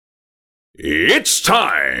It's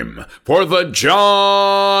time for the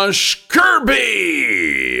Josh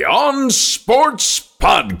Kirby on Sports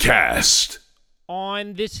Podcast.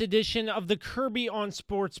 On this edition of the Kirby on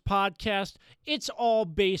Sports Podcast, it's all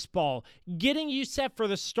baseball, getting you set for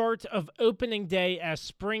the start of opening day as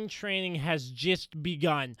spring training has just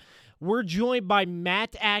begun. We're joined by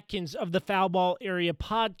Matt Atkins of the Foul Ball Area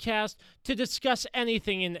Podcast to discuss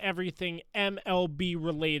anything and everything MLB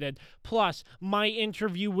related. Plus, my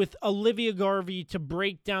interview with Olivia Garvey to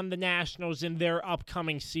break down the Nationals in their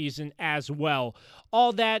upcoming season as well.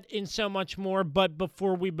 All that and so much more, but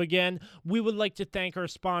before we begin, we would like to thank our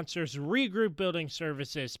sponsors, Regroup Building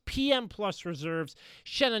Services, PM Plus Reserves,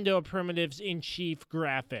 Shenandoah Primitives, and Chief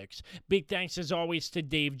Graphics. Big thanks as always to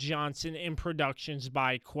Dave Johnson and Productions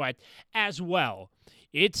by Quet as well.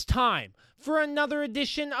 It's time for another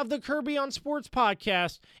edition of the Kirby on Sports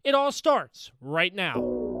Podcast. It all starts right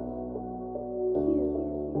now.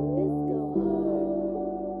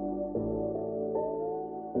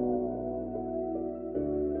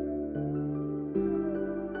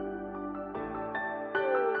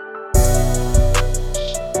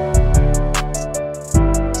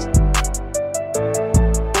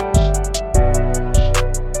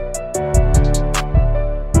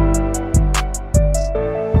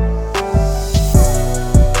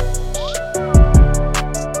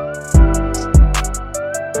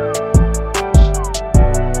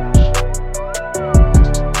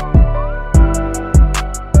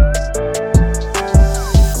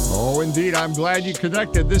 I'm glad you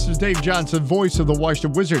connected. This is Dave Johnson, voice of the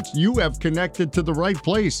Washington Wizards. You have connected to the right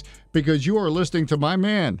place because you are listening to my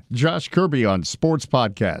man, Josh Kirby on Sports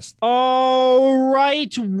Podcast. All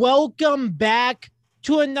right. Welcome back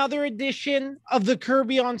to another edition of the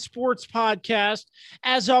Kirby on Sports Podcast.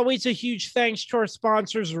 As always, a huge thanks to our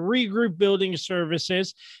sponsors, Regroup Building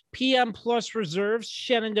Services, PM Plus Reserves,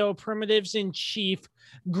 Shenandoah Primitives, and Chief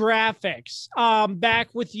Graphics. Back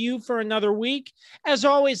with you for another week. As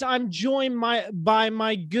always, I'm joined by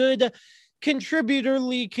my good contributor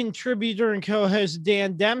and co-host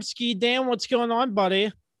Dan Dembski. Dan, what's going on,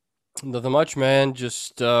 buddy? Nothing much, man.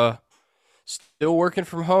 Just still working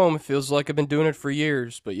from home. It feels like I've been doing it for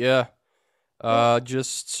years, but yeah,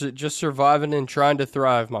 just surviving and trying to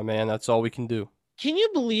thrive, my man. That's all we can do. Can you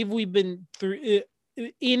believe we've been through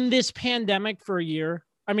in this pandemic for a year?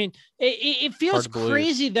 I mean, it feels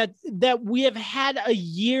crazy that we have had a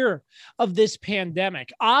year of this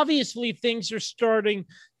pandemic. Obviously, things are starting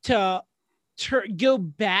to go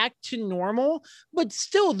back to normal, but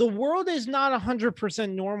still, the world is not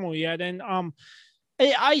 100% normal yet. And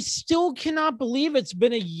I still cannot believe it's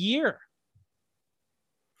been a year.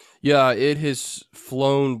 Yeah, it has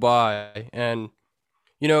flown by. And,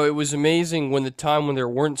 you know, it was amazing when there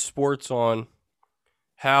weren't sports on,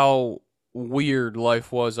 how weird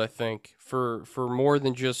life was, I think, for more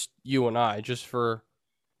than just you and I, just for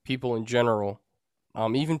people in general.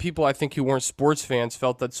 Even people I think who weren't sports fans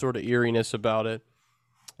felt that sort of eeriness about it.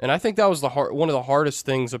 And I think that was one of the hardest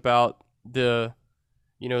things about the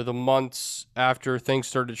months after things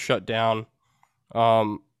started to shut down,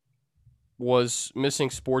 was missing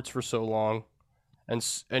sports for so long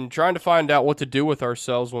and trying to find out what to do with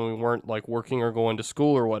ourselves when we weren't like working or going to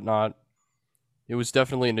school or whatnot. It was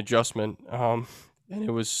definitely an adjustment, and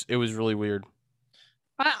it was really weird.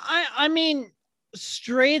 I mean,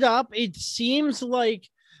 straight up, it seems like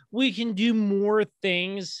we can do more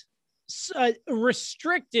things,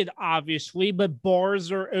 restricted, obviously, but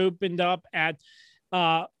bars are opened up at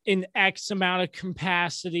an X amount of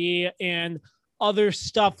capacity and other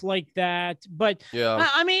stuff like that. But yeah,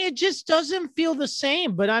 I mean, it just doesn't feel the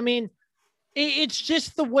same. But I mean, it's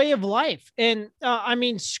just the way of life. And I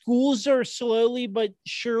mean, schools are slowly but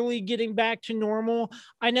surely getting back to normal.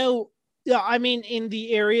 I know, I mean, in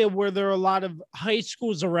the area where there are a lot of high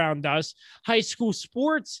schools around us, high school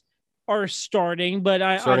sports are starting, but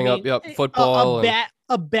football,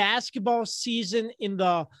 a basketball season in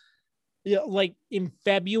the, like in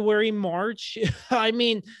February, March. I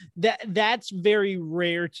mean, that's very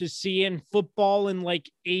rare to see, in football in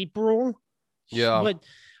like April. Yeah. But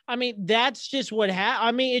I mean, that's just what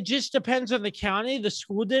I mean, it just depends on the county, the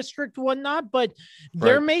school district, whatnot, but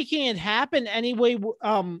they're making it happen anyway.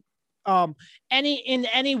 In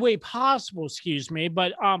any way possible, excuse me.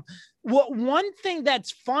 But one thing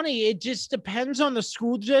that's funny, it just depends on the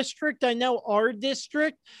school district. I know our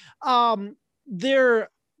district, they're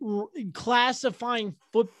classifying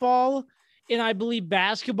football and I believe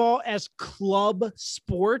basketball as club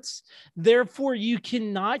sports. Therefore, you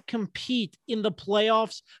cannot compete in the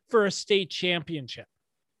playoffs for a state championship.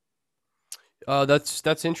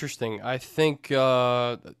 That's interesting. I think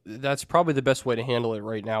that's probably the best way to handle it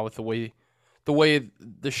right now with the way the way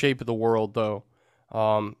the shape of the world, though.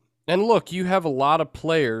 And look, you have a lot of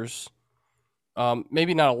players.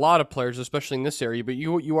 Maybe not a lot of players, especially in this area, but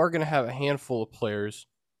you are going to have a handful of players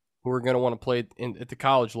who are going to want to play at the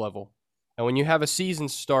college level. And when you have a season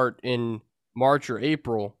start in March or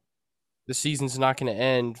April, the season's not going to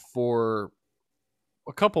end for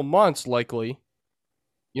a couple months, likely.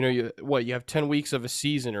 You have 10 weeks of a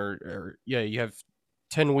season, or you have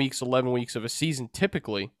 10 weeks, 11 weeks of a season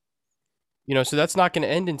typically. So that's not going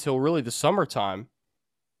to end until really the summertime.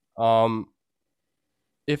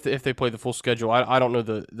 If they play the full schedule, I don't know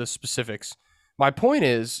the specifics. My point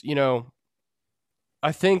is,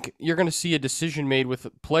 I think you're going to see a decision made with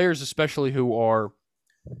players, especially who are,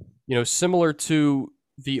 similar to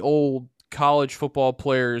the old college football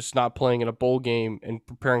players not playing in a bowl game and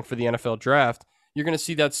preparing for the NFL draft. You're going to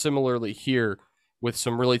see that similarly here with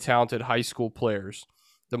some really talented high school players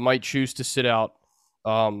that might choose to sit out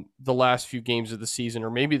the last few games of the season, or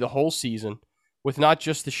maybe the whole season, with not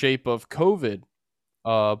just the shape of COVID,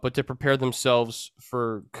 but to prepare themselves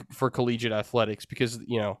for collegiate athletics. Because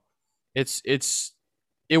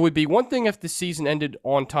it would be one thing if the season ended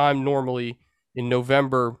on time normally in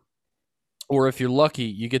November, or if you're lucky,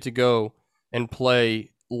 you get to go and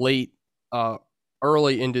play late,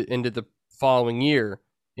 early into the following year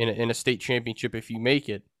in a state championship if you make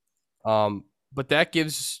it. But that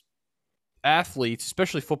gives athletes,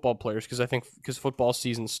 especially football players, because football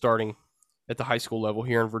season's starting at the high school level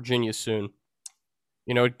here in Virginia soon.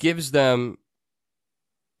 It gives them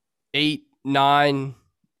 8 or 9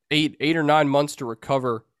 months to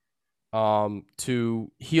recover,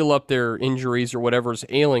 to heal up their injuries or whatever's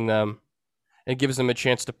ailing them, and gives them a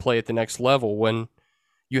chance to play at the next level. When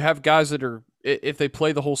you have guys that are, if they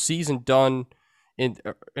play the whole season done in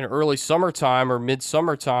early summertime or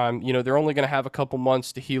mid-summertime, they're only going to have a couple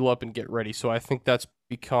months to heal up and get ready. So I think that's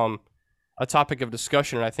become a topic of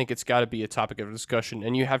discussion, and I think it's got to be a topic of discussion.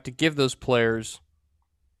 And you have to give those players,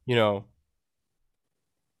 an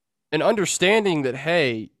understanding that,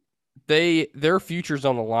 hey, their future's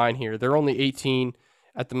on the line here. They're only 18,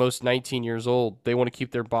 at the most 19 years old. They want to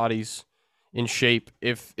keep their bodies in shape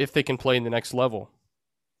if they can play in the next level.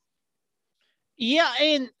 Yeah,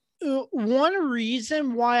 and one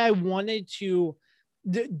reason why I wanted to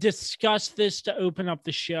discuss this to open up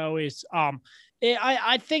the show is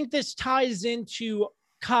I think this ties into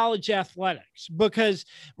college athletics, because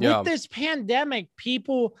with this pandemic,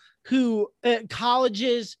 people who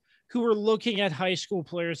colleges who are looking at high school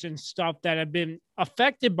players and stuff that have been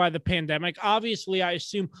affected by the pandemic. Obviously, I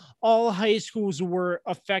assume all high schools were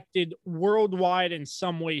affected worldwide in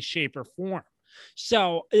some way, shape, or form.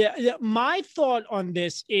 So my thought on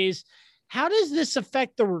this is, how does this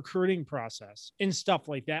affect the recruiting process and stuff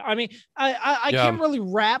like that? I mean, I can't really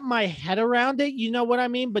wrap my head around it. You know what I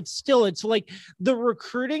mean? But still, it's like the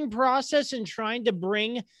recruiting process and trying to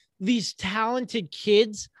bring these talented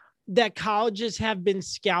kids that colleges have been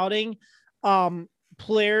scouting,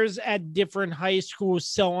 players at different high schools,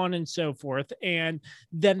 so on and so forth. And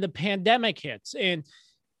then the pandemic hits and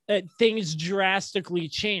things drastically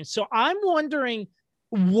change. So I'm wondering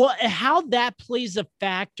how that plays a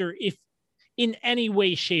factor, if in any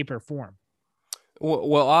way, shape, or form.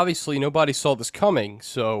 Well, obviously nobody saw this coming,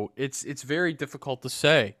 so it's very difficult to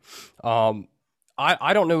say.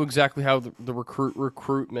 I don't know exactly how the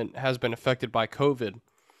recruitment has been affected by COVID.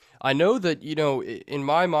 I know that, in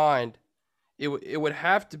my mind, it would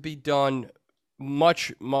have to be done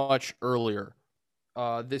much, much earlier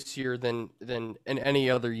this year than in any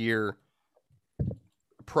other year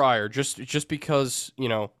prior, just because,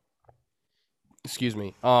 excuse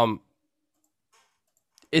me,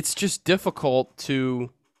 it's just difficult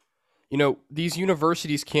to, these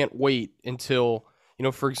universities can't wait until,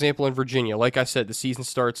 for example, in Virginia, like I said, the season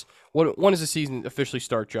starts. When does the season officially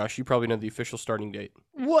start, Josh? You probably know the official starting date.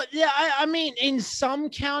 Well, yeah, I mean, in some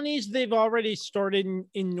counties, they've already started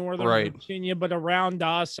in Northern Virginia, but around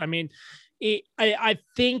us, I mean, I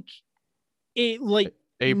think it like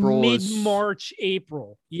mid-March,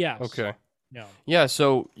 April. Yes. Okay. No. Yeah,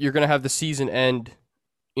 so you're going to have the season end,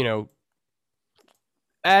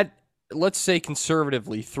 at, let's say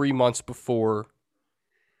conservatively, 3 months before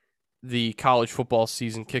the college football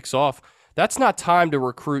season kicks off. That's not time to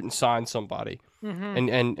recruit and sign somebody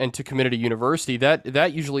and to commit at a university.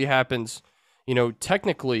 That usually happens,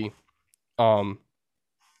 technically,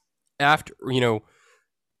 after,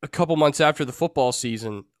 a couple months after the football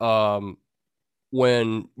season,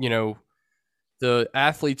 when, the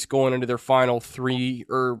athletes going into their final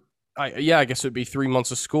I guess it would be 3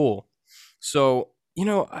 months of school. So,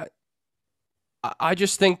 I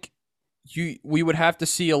just think we would have to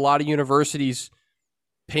see a lot of universities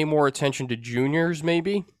pay more attention to juniors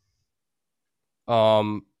maybe,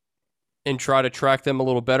 and try to track them a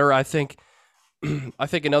little better. I think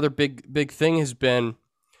another big thing has been,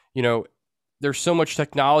 there's so much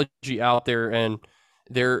technology out there, and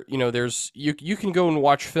there's you can go and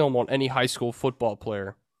watch film on any high school football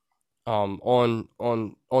player, on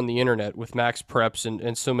the internet with Max Preps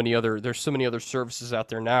and so many other services out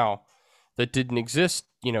there now that didn't exist,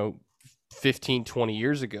 15, 20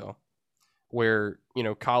 years ago, where,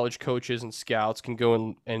 college coaches and scouts can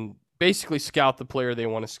go and basically scout the player they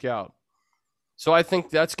want to scout. So I think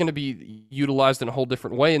that's going to be utilized in a whole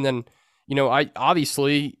different way. And then,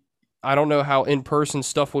 I don't know how in-person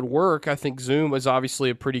stuff would work. I think Zoom is obviously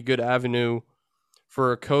a pretty good avenue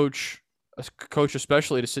for a coach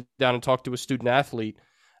especially, to sit down and talk to a student athlete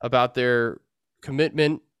about their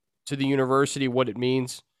commitment to the university, what it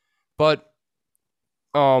means. But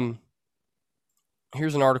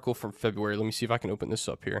here's an article from February. Let me see if I can open this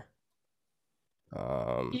up here.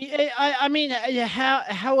 I mean,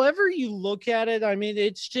 however you look at it, I mean,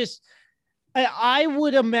 it's just, I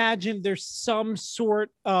would imagine there's some sort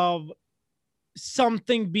of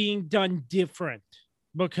something being done different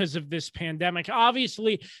because of this pandemic.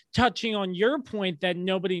 Obviously, touching on your point that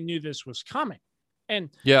nobody knew this was coming. And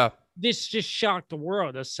this just shocked the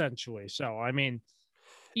world, essentially. So, I mean,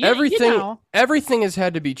 everything has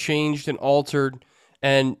had to be changed and altered.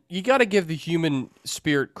 And you got to give the human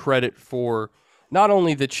spirit credit for not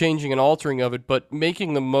only the changing and altering of it, but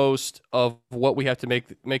making the most of what we have to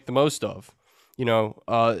make the most of.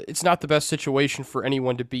 It's not the best situation for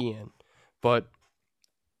anyone to be in, but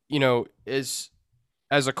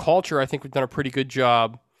as a culture, I think we've done a pretty good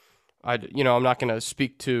job. I'm not going to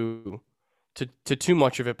speak to too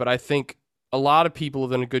much of it, but I think a lot of people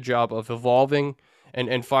have done a good job of evolving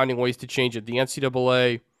and finding ways to change it. The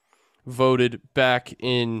NCAA voted back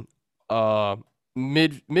in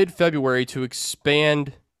mid-February to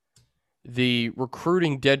expand the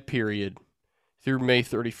recruiting dead period through May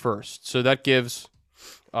 31st. So that gives,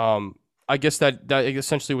 I guess that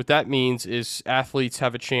essentially what that means is athletes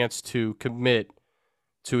have a chance to commit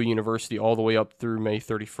to a university all the way up through May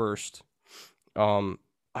 31st.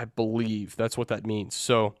 I believe that's what that means.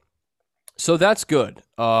 So that's good.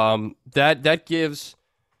 That gives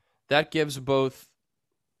both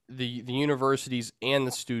the universities and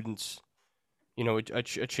the students, a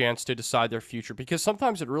chance to decide their future, because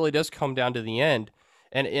sometimes it really does come down to the end.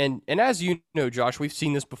 And as you know, Josh, we've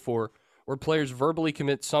seen this before, where players verbally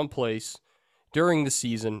commit someplace during the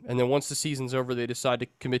season, and then once the season's over, they decide to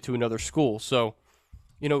commit to another school. So,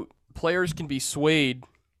 players can be swayed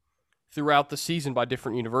throughout the season by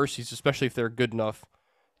different universities, especially if they're good enough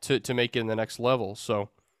to make it in the next level. So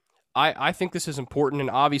I think this is important, and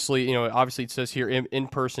obviously it says here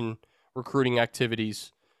in-person recruiting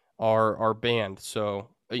activities are banned. So,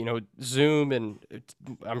 Zoom and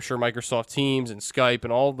I'm sure Microsoft Teams and Skype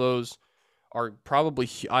and all those are probably,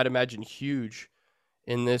 I'd imagine, huge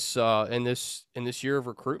in this year of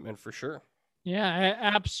recruitment for sure. Yeah,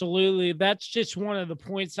 absolutely. That's just one of the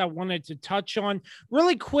points I wanted to touch on.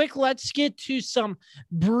 Really quick, let's get to some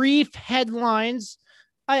brief headlines.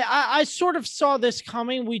 I sort of saw this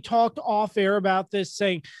coming. We talked off air about this,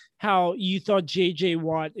 saying how you thought J.J.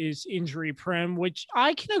 Watt is injury prone, which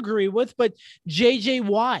I can agree with, but J.J.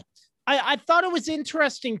 Watt, I thought it was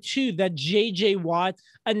interesting, too, that J.J. Watt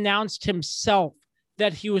announced himself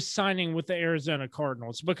that he was signing with the Arizona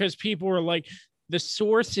Cardinals, because people were like, the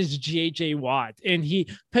source is J.J. Watt, and he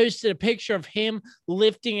posted a picture of him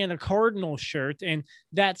lifting in a Cardinal shirt, and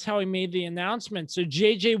that's how he made the announcement. So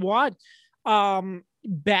J.J. Watt,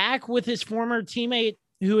 back with his former teammate,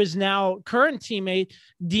 who is now current teammate,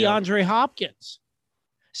 DeAndre Hopkins.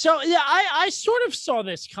 So yeah, I sort of saw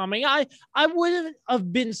this coming. I wouldn't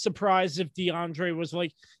have been surprised if DeAndre was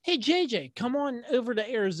like, "Hey JJ, come on over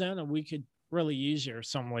to Arizona. We could really use you," or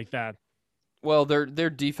something like that. Well, their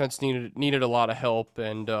defense needed a lot of help,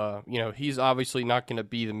 and he's obviously not going to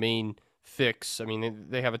be the main fix. I mean,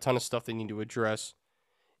 they have a ton of stuff they need to address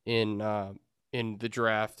in the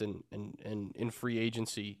draft and in free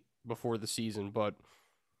agency before the season. But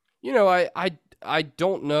I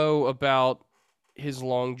don't know about his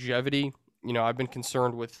longevity. I've been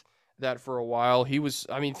concerned with that for a while.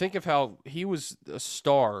 Think of how he was a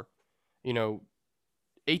star.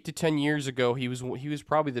 8 to 10 years ago, he was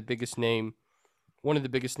probably the biggest name. One of the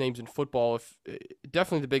biggest names in football,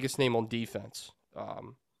 definitely the biggest name on defense.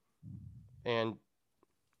 I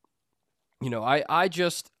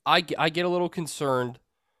get a little concerned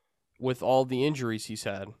with all the injuries he's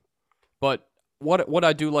had. But what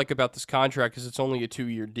I do like about this contract is it's only a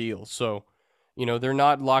 2-year deal. So, they're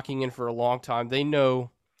not locking in for a long time. They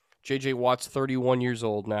know J.J. Watt's 31 years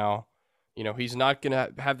old now. He's not going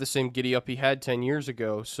to have the same giddy up he had 10 years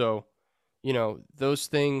ago. So, those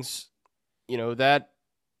things, that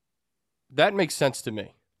makes sense to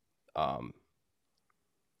me.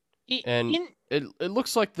 And it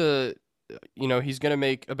looks like he's going to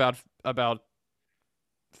make about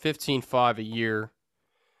 15.5 a year,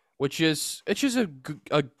 which is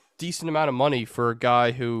a decent amount of money for a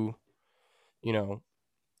guy who,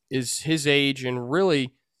 is his age. And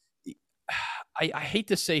really, I hate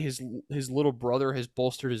to say his little brother has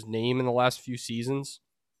bolstered his name in the last few seasons,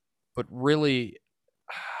 but really,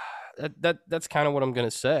 that's kind of what I'm going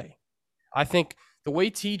to say. I think the way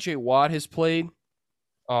TJ Watt has played,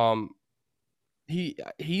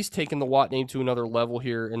 he's taken the Watt name to another level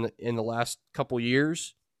here in the last couple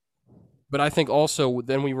years. But I think also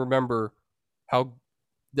then we remember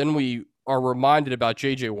then we are reminded about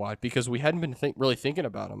JJ Watt because we hadn't been really thinking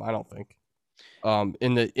about him, I don't think.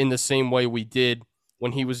 In the same way we did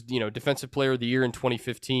when he was, Defensive Player of the Year in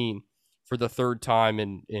 2015 for the third time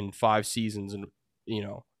in 5 seasons, and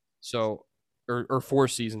so or 4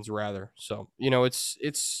 seasons rather. So it's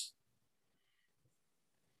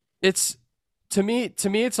to me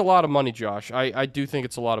it's a lot of money, Josh. I do think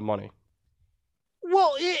it's a lot of money.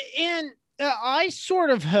 Well, I sort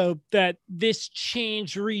of hope that this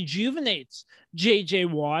change rejuvenates JJ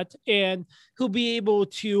Watt and he'll be able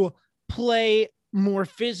to play more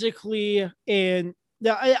physically. And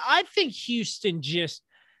I think Houston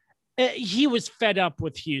he was fed up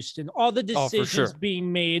with Houston, all the decisions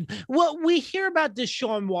being made. Well, we hear about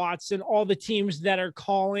Deshaun Watson, all the teams that are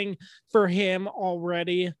calling for him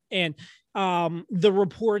already. And the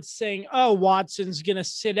reports saying, oh, Watson's going to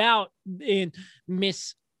sit out and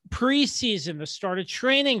miss preseason, the start of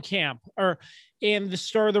training camp, and the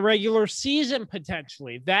start of the regular season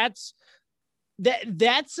potentially. That's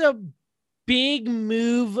a big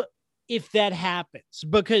move if that happens,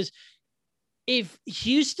 because if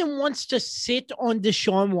Houston wants to sit on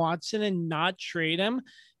Deshaun Watson and not trade him,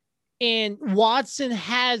 and Watson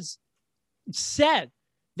has said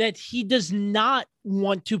that he does not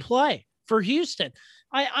want to play for Houston.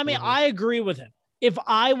 I mean, I agree with him. If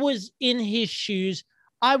I was in his shoes,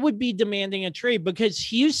 I would be demanding a trade, because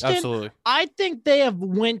Houston, absolutely, I think they have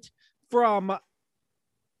went from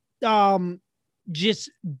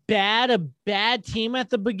just a bad team at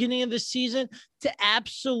the beginning of the season to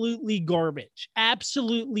absolutely garbage,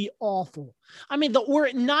 absolutely awful. I mean,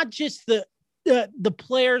 not just the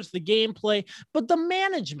players, the gameplay, but the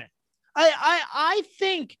management. I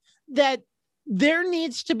think that there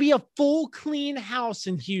needs to be a full clean house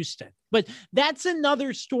in Houston, but that's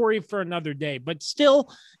another story for another day. But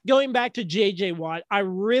still, going back to JJ Watt, I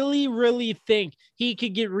really, really think he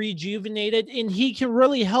could get rejuvenated and he can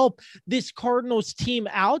really help this Cardinals team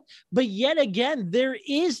out. But yet again, there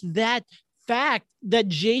is that fact that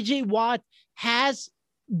JJ Watt has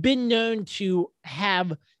been known to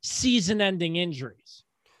have season-ending injuries.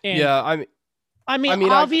 And yeah, I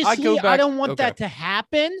mean, obviously, I don't want that to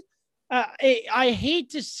happen. I hate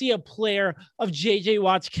to see a player of JJ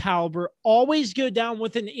Watt's caliber always go down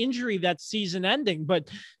with an injury that's season ending. But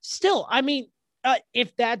still, I mean,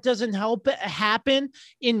 if that doesn't happen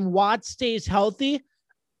and Watt stays healthy,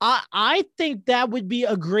 I think that would be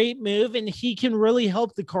a great move, and he can really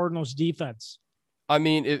help the Cardinals defense. I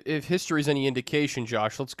mean, if history is any indication,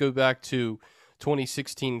 Josh, let's go back to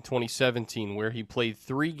 2016, 2017, where he played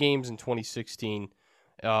 3 games in 2016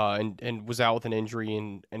 and was out with an injury,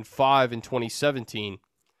 and 5 in 2017.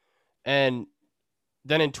 And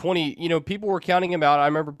then in people were counting him out. I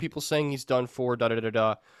remember people saying he's done for,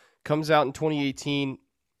 comes out in 2018,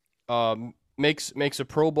 makes a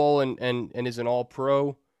Pro Bowl and is an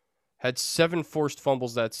All-Pro. Had 7 forced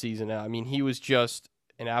fumbles that season. I mean, he was just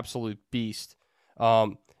an absolute beast.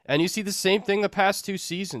 And you see the same thing the past 2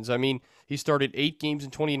 seasons. I mean, he started 8 games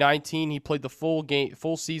in 2019. He played the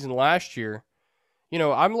full season last year.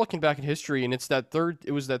 I'm looking back at history, and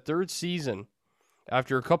it was that third season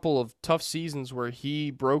after a couple of tough seasons where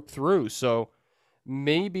he broke through. So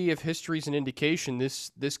maybe if history's an indication,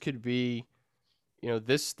 this could be,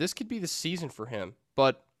 this could be the season for him.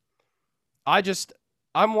 But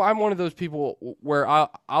I'm one of those people where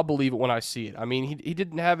I'll believe it when I see it. I mean, he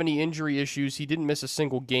didn't have any injury issues. He didn't miss a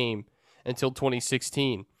single game until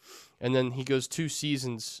 2016. And then he goes 2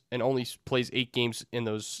 seasons and only plays 8 games in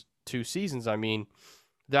those 2 seasons. I mean,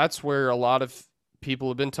 that's where a lot of people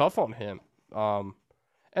have been tough on him.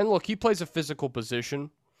 And look, he plays a physical position,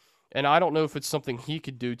 and I don't know if it's something he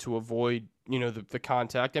could do to avoid, the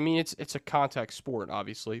contact. I mean, it's a contact sport,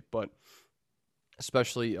 obviously, but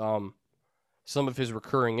especially some of his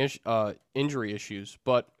recurring injury issues.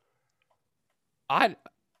 But I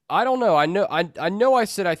I don't know. I know I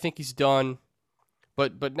said I think he's done,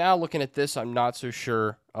 but now looking at this, I'm not so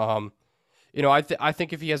sure. I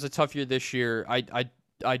think if he has a tough year this year, I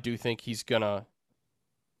do think he's gonna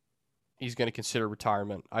consider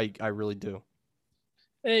retirement. I really do.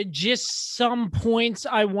 Just some points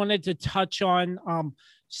I wanted to touch on.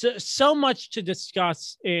 So much to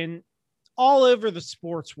discuss in all over the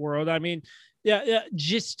sports world. I mean,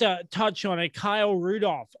 just to touch on it, Kyle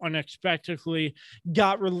Rudolph unexpectedly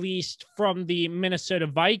got released from the Minnesota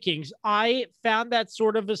Vikings. I found that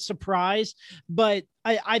sort of a surprise, but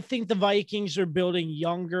I think the Vikings are building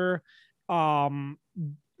younger. I mean,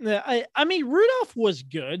 Rudolph was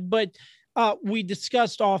good, but we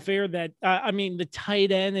discussed off air that, the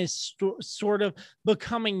tight end is sort of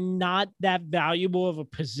becoming not that valuable of a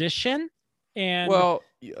position. And well,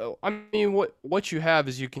 I mean, what you have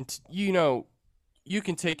is you can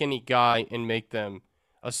take any guy and make them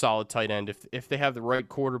a solid tight end. If they have the right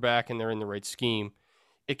quarterback and they're in the right scheme,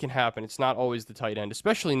 it can happen. It's not always the tight end,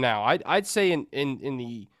 especially now. I'd say in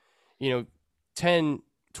the 10,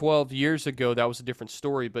 12 years ago, that was a different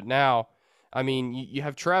story. But now, I mean, you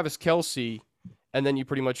have Travis Kelce, and then you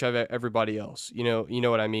pretty much have everybody else. You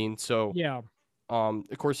know what I mean? So yeah.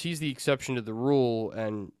 Of course, he's the exception to the rule,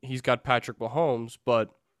 and he's got Patrick Mahomes, but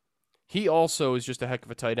he also is just a heck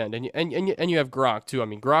of a tight end. And you have Gronk too. I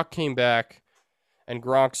mean, Gronk came back, and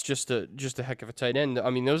Gronk's just a heck of a tight end. I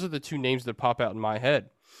mean, those are the two names that pop out in my head.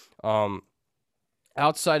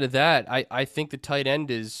 Outside of that, I think the tight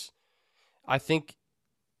end is, I think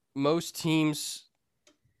most teams,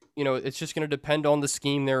 it's just going to depend on the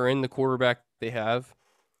scheme they're in, the quarterback they have,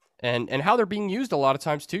 and how they're being used a lot of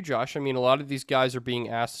times too, Josh. I mean, a lot of these guys are being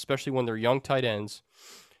asked, especially when they're young tight ends,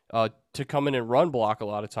 to come in and run block a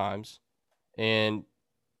lot of times. And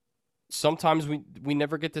sometimes we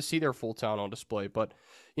never get to see their full talent on display. But,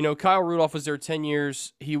 Kyle Rudolph was there 10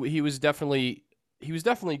 years. He was definitely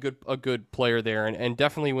a good player there. And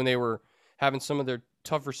definitely when they were having some of their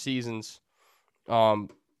tougher seasons,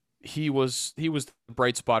 he was the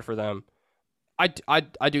bright spot for them.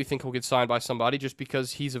 I do think he'll get signed by somebody just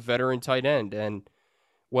because he's a veteran tight end, and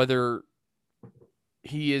whether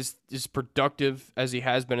he is as productive as he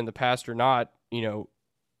has been in the past or not,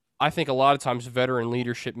 I think a lot of times veteran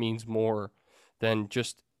leadership means more than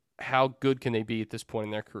just how good can they be at this point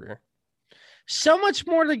in their career. So much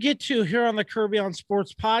more to get to here on the Kirby on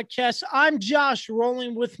Sports podcast. I'm Josh.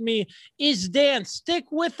 Rolling with me is Dan. Stick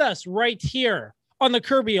with us right here on the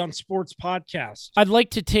Kirby on Sports podcast. I'd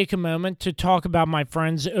like to take a moment to talk about my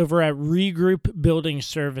friends over at Regroup Building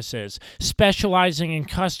Services, specializing in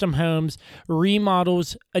custom homes,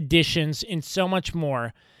 remodels, additions, and so much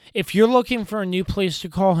more. If you're looking for a new place to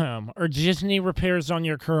call home or just need repairs on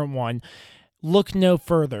your current one, look no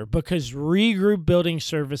further, because Regroup Building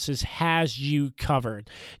Services has you covered.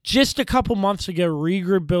 Just a couple months ago,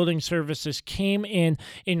 Regroup Building Services came in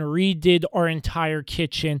and redid our entire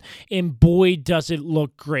kitchen, and boy, does it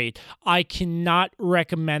look great. I cannot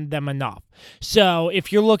recommend them enough. So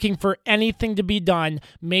if you're looking for anything to be done,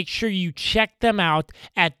 make sure you check them out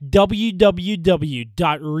at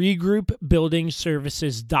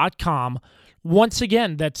www.regroupbuildingservices.com. Once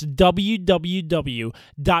again, that's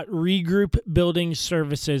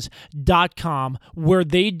www.regroupbuildingservices.com, where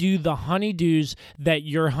they do the honeydews that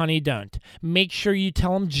your honey don't. Make sure you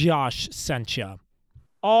tell them Josh sent you.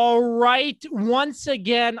 All right. Once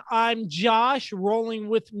again, I'm Josh. Rolling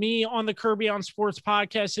with me on the Kirby on Sports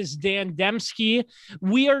podcast is Dan Dembski.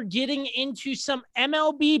 We are getting into some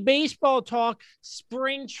MLB baseball talk.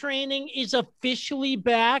 Spring training is officially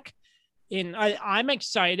back. And I'm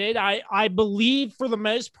excited. I believe for the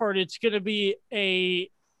most part it's going to be a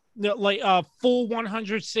full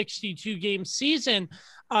 162 game season,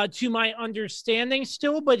 to my understanding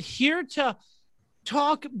still. But here to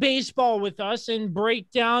talk baseball with us and break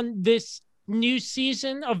down this new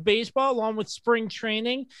season of baseball along with spring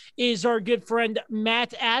training is our good friend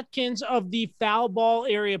Matt Atkins of the Foul Ball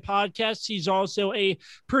Area Podcast. He's also a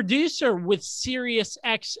producer with Sirius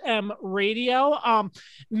XM Radio.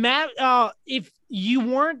 Matt, if you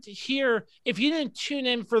weren't here, if you didn't tune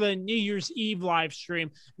in for the New Year's Eve live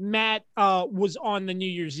stream, Matt was on the New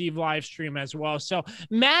Year's Eve live stream as well. So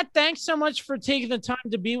Matt, thanks so much for taking the time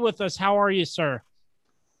to be with us. How are you, sir?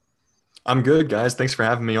 I'm good, guys. Thanks for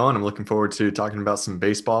having me on. I'm looking forward to talking about some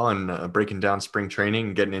baseball and breaking down spring training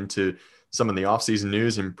and getting into some of the offseason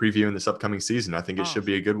news and previewing this upcoming season. I think it should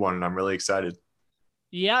be a good one, and I'm really excited.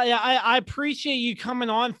 Yeah, I appreciate you coming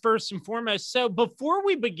on first and foremost. So before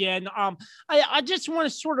we begin, I just want to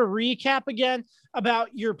sort of recap again about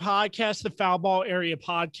your podcast, the Foul Ball Area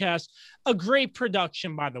Podcast. A great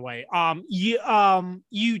production, by the way.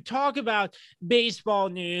 You talk about baseball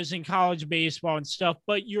news and college baseball and stuff,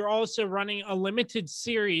 but you're also running a limited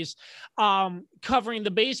series covering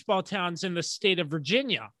the baseball towns in the state of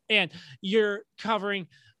Virginia, and you're covering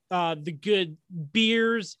the good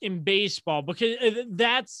beers in baseball, because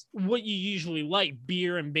that's what you usually like,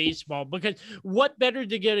 beer and baseball, because what better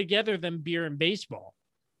to go together than beer and baseball?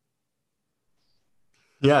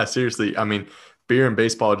 Yeah, seriously. I mean, beer and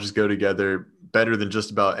baseball just go together better than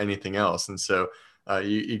just about anything else. And so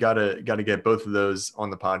you gotta get both of those on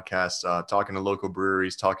the podcast, talking to local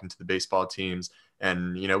breweries, talking to the baseball teams.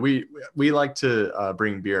 And, we like to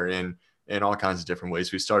bring beer in all kinds of different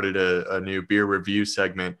ways. We started a new beer review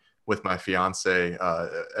segment with my fiance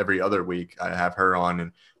every other week. I have her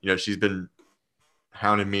on, and she's been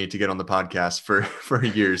hounding me to get on the podcast for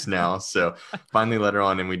years now. So finally let her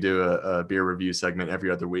on, and we do a beer review segment every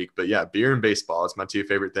other week. But yeah, beer and baseball, it's my two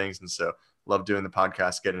favorite things, and so love doing the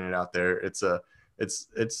podcast, getting it out there. It's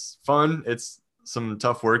fun. It's some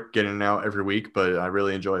tough work getting it out every week, but I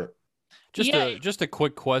really enjoy it. Just a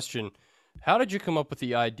quick question. How did you come up with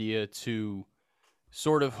the idea to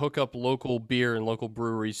sort of hook up local beer and local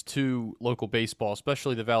breweries to local baseball,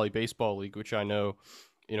 especially the Valley Baseball League, which I know,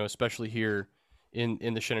 especially here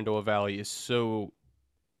in the Shenandoah Valley is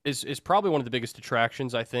probably one of the biggest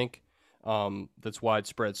attractions, I think, that's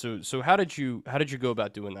widespread. So how did you go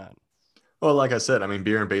about doing that? Well, like I said, I mean,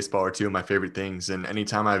 beer and baseball are two of my favorite things. And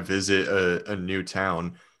anytime I visit a new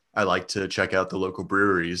town, I like to check out the local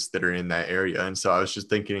breweries that are in that area. And so I was just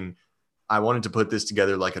thinking, I wanted to put this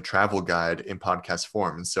together like a travel guide in podcast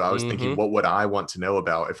form. And so I was thinking, what would I want to know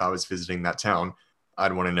about if I was visiting that town?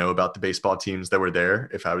 I'd want to know about the baseball teams that were there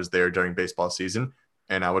if I was there during baseball season,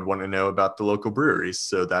 and I would want to know about the local breweries.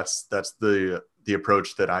 So that's the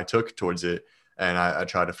approach that I took towards it. And I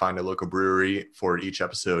try to find a local brewery for each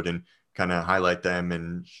episode and kind of highlight them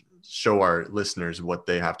and show our listeners what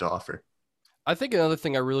they have to offer. I think another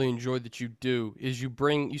thing I really enjoyed that you do is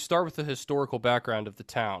you start with the historical background of the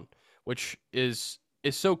town, which is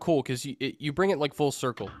so cool because you bring it like full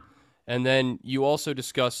circle. And then you also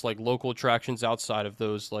discuss like local attractions outside of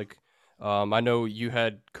those. Like, I know you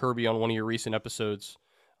had Kirby on one of your recent episodes,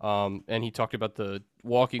 and he talked about the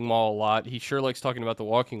walking mall a lot. He sure likes talking about the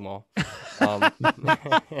walking mall.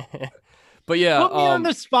 But yeah, put me on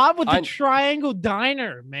the spot with the Triangle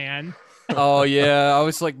Diner, man. Oh yeah, I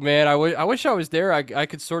was like, man, I wish I was there. I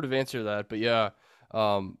could sort of answer that, but yeah,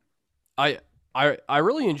 I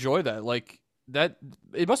really enjoy that. Like that,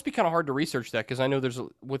 it must be kind of hard to research that because I know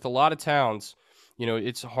with a lot of towns,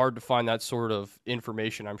 it's hard to find that sort of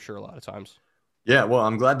information. I'm sure a lot of times. Yeah, well,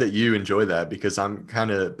 I'm glad that you enjoy that because I'm kind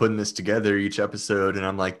of putting this together each episode, and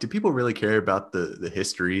I'm like, do people really care about the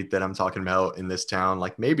history that I'm talking about in this town?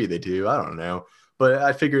 Like maybe they do, I don't know, but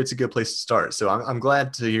I figure it's a good place to start. So I'm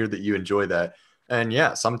glad to hear that you enjoy that. And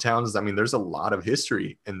yeah, some towns, I mean, there's a lot of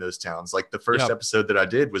history in those towns. Like the first episode that I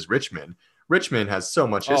did was Richmond. Richmond has so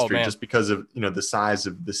much history just because of, the size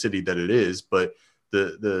of the city that it is, but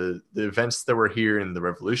the events that were here in the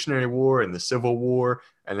Revolutionary War and the Civil War,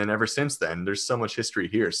 and then ever since then, there's so much history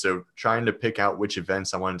here. So trying to pick out which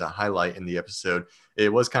events I wanted to highlight in the episode,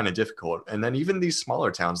 it was kind of difficult. And then even these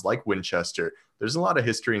smaller towns like Winchester, there's a lot of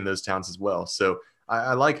history in those towns as well. So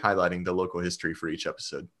I like highlighting the local history for each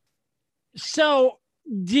episode. So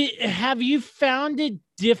have you found it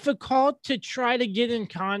difficult to try to get in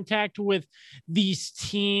contact with these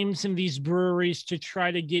teams and these breweries to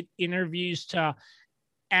try to get interviews to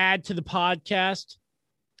add to the podcast?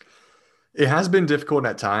 It has been difficult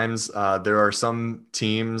at times. There are some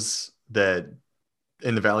teams that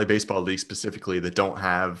in the Valley Baseball League specifically that don't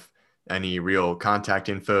have any real contact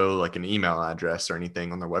info, like an email address or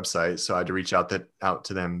anything on their website. So I had to reach out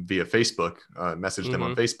to them via Facebook, message them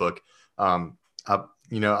on Facebook. I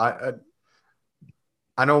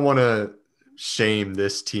don't want to shame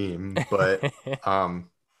this team, but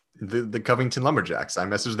the Covington Lumberjacks, I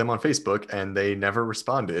messaged them on Facebook and they never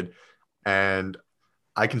responded. And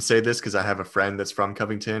I can say this because I have a friend that's from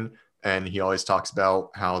Covington and he always talks about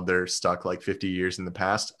how they're stuck like 50 years in the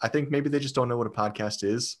past. I think maybe they just don't know what a podcast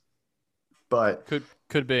is, but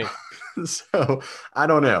could be. So I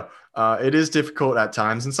don't know. It is difficult at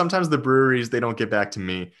times. And sometimes the breweries, they don't get back to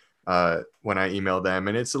me when I email them,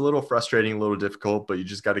 and it's a little frustrating, a little difficult, but you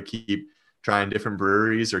just got to keep trying different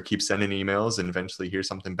breweries or keep sending emails and eventually hear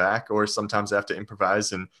something back. Or sometimes I have to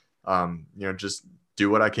improvise and, just do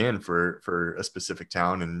what I can for a specific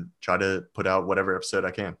town and try to put out whatever episode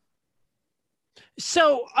I can.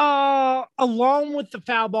 So, along with the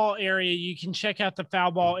foul ball area, you can check out the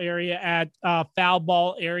foul ball area at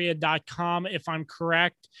foulballarea.com, if I'm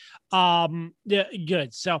correct. Yeah,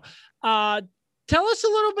 good. So, tell us a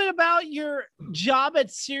little bit about your job at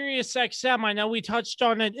SiriusXM. I know we touched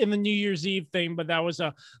on it in the New Year's Eve thing, but that was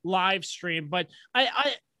a live stream. But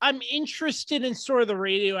I'm interested in sort of the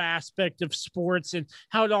radio aspect of sports and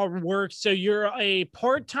how it all works. So you're a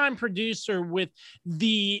part-time producer with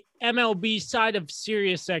the MLB side of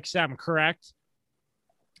SiriusXM, correct?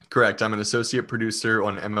 Correct. I'm an associate producer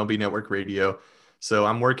on MLB Network Radio. So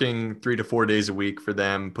I'm working 3 to 4 days a week for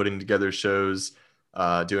them, putting together shows,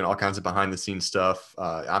 doing all kinds of behind the scenes stuff.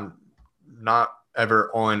 I'm not ever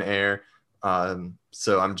on air.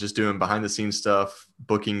 So I'm just doing behind the scenes stuff,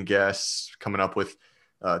 booking guests, coming up with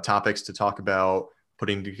topics to talk about,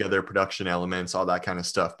 putting together production elements, all that kind of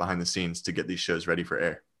stuff behind the scenes to get these shows ready for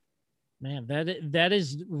air. Man, that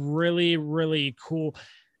is really, really cool.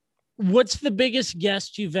 What's the biggest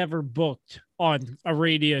guest you've ever booked on a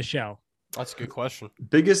radio show? That's a good question.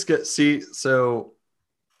 Biggest guest, see, so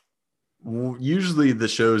usually the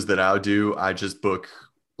shows that I'll do, I just book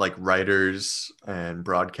like writers and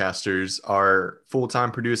broadcasters. Our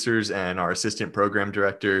full-time producers and our assistant program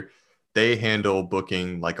director, they handle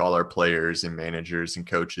booking like all our players and managers and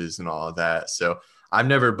coaches and all of that. So I've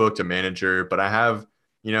never booked a manager, but I have,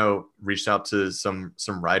 reached out to some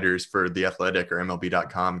writers for The Athletic or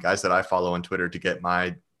MLB.com, guys that I follow on Twitter to get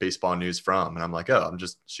my baseball news from. And I'm like, I'm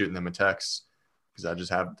just shooting them a text because I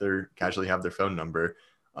just casually have their phone number.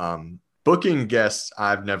 Booking guests,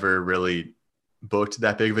 I've never really booked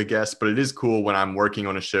that big of a guest, but it is cool when I'm working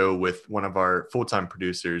on a show with one of our full-time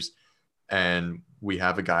producers and we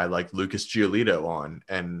have a guy like Lucas Giolito on,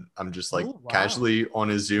 and I'm just like casually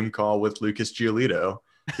on a Zoom call with Lucas Giolito,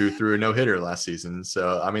 who threw a no-hitter last season.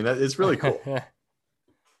 So, I mean, it's really cool.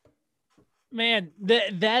 Man,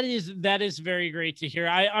 that is very great to hear.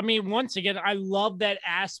 I mean, once again, I love that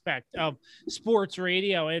aspect of sports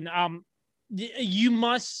radio, and you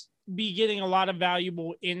must be getting a lot of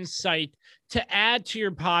valuable insight to add to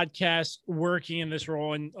your podcast working in this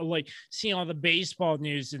role and like seeing all the baseball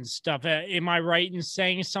news and stuff. Am I right in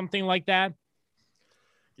saying something like that?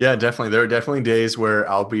 Yeah, definitely. There are definitely days where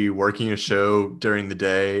I'll be working a show during the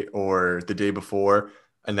day or the day before,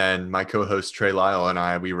 and then my co-host Trey Lyle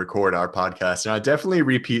and we record our podcast. And I definitely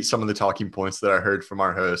repeat some of the talking points that I heard from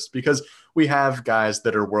our host because we have guys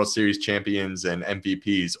that are World Series champions and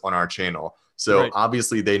MVPs on our channel. So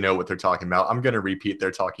Obviously they know what they're talking about. I'm going to repeat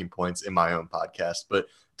their talking points in my own podcast, but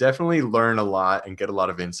definitely learn a lot and get a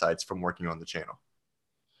lot of insights from working on the channel.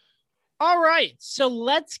 All right, so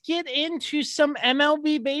let's get into some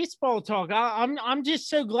MLB baseball talk. I'm just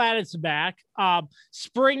so glad it's back.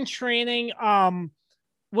 Spring training.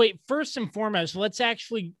 First and foremost, let's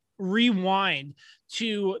actually rewind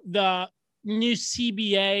to the new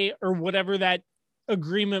CBA or whatever that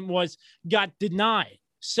agreement was got denied.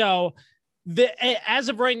 So as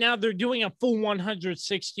of right now, they're doing a full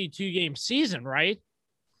 162 game season, right?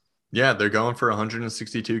 Yeah, they're going for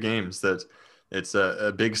 162 games. It's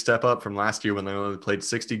a big step up from last year when they only played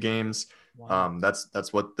 60 games. Wow.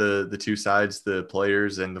 That's what the two sides, the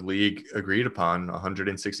players and the league, agreed upon,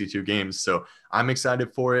 162 games. So I'm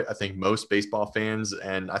excited for it. I think most baseball fans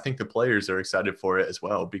and I think the players are excited for it as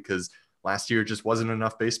well because last year just wasn't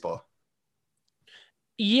enough baseball.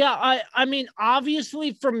 Yeah, I mean,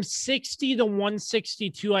 obviously from 60 to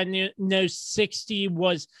 162, I know 60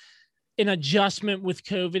 was an adjustment with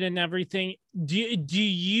COVID and everything. Do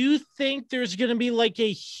you think there's going to be like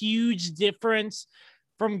a huge difference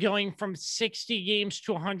from going from 60 games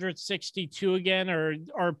to 162 again, or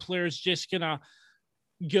are players just going to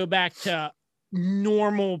go back to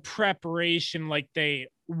normal preparation like they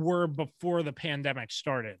were before the pandemic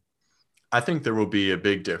started? I think there will be a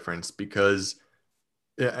big difference because,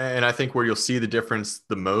 and I think where you'll see the difference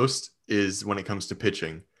the most is when it comes to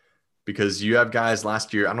pitching. Because you have guys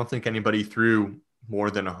last year, I don't think anybody threw more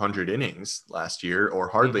than 100 innings last year, or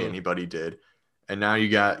hardly anybody did. And now you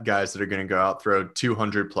got guys that are going to go out, throw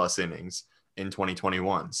 200 plus innings in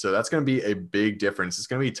 2021. So that's going to be a big difference. It's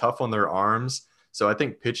going to be tough on their arms. So I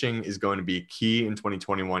think pitching is going to be key in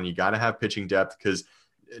 2021. You got to have pitching depth because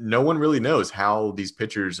no one really knows how these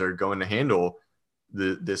pitchers are going to handle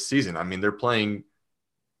this season. I mean, they're playing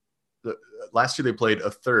last year, they played a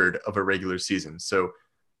third of a regular season. So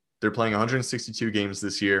they're playing 162 games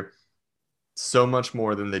this year, so much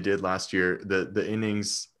more than they did last year. The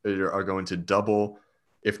innings are going to double,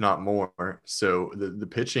 if not more. So the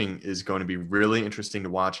pitching is going to be really interesting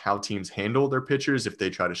to watch how teams handle their pitchers. If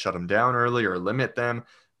they try to shut them down early or limit them,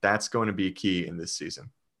 that's going to be key in this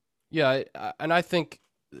season. Yeah, and I think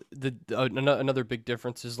another big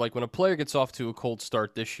difference is like when a player gets off to a cold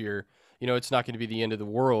start this year, it's not going to be the end of the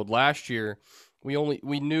world. Last year,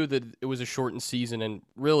 we knew that it was a shortened season, and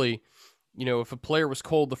really, if a player was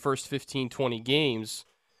cold the first 15, 20 games,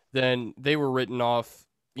 then they were written off,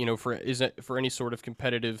 for any sort of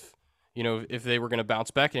competitive, if they were going to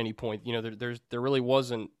bounce back at any point. There really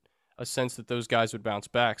wasn't a sense that those guys would bounce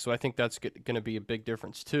back. So I think that's going to be a big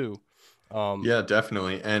difference too. Yeah,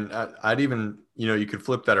 definitely. And I'd even, you could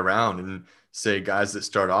flip that around and say guys that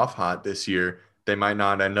start off hot this year, they might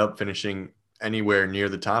not end up finishing anywhere near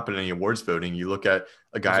the top in any awards voting. You look at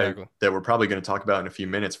a guy that we're probably going to talk about in a few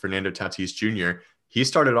minutes, Fernando Tatis Jr. He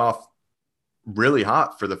started off really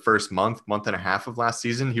hot for the first month and a half of last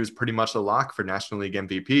season. He was pretty much a lock for National League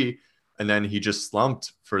MVP. And then he just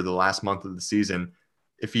slumped for the last month of the season.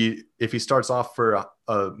 If he starts off for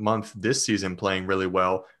a month this season playing really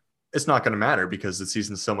well, it's not going to matter because the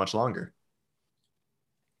season's so much longer.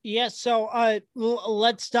 Yeah, so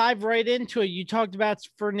let's dive right into it. You talked about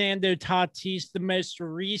Fernando Tatis, the most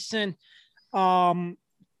recent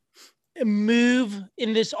move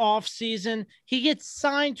in this offseason. He gets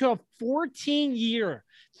signed to a 14-year,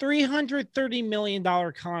 $330 million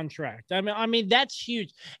contract. I mean, that's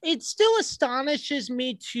huge. It still astonishes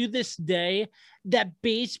me to this day that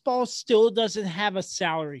baseball still doesn't have a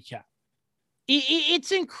salary cap.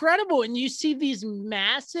 It's incredible. And you see these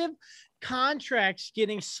massive contracts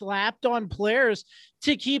getting slapped on players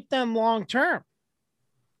to keep them long term.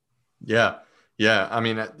 Yeah. I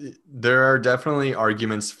mean, there are definitely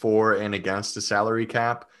arguments for and against a salary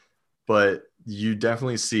cap, but you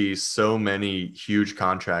definitely see so many huge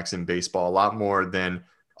contracts in baseball, a lot more than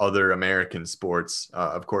other American sports.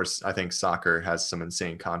 Of course, I think soccer has some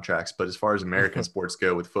insane contracts, but as far as American sports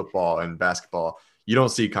go with football and basketball, you don't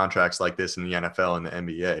see contracts like this in the NFL and the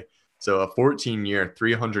NBA. So a 14-year,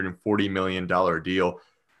 $340 million deal.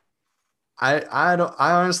 I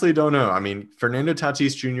honestly don't know. I mean, Fernando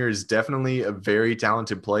Tatis Jr. is definitely a very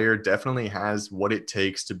talented player, definitely has what it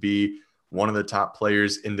takes to be one of the top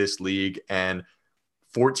players in this league. And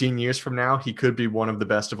 14 years from now, he could be one of the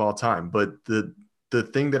best of all time. But the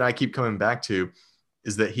thing that I keep coming back to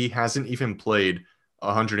is that he hasn't even played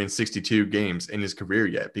 162 games in his career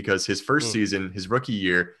yet, because his first season, his rookie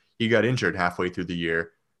year, he got injured halfway through the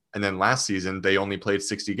year. And then last season, they only played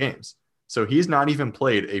 60 games. So he's not even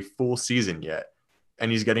played a full season yet. And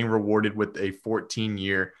he's getting rewarded with a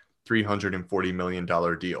 14-year, $340 million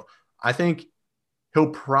deal. I think he'll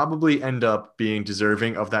probably end up being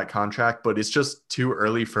deserving of that contract, but it's just too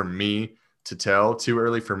early for me to tell. Too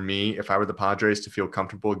early for me, if I were the Padres, to feel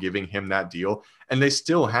comfortable giving him that deal. And they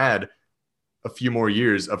still had a few more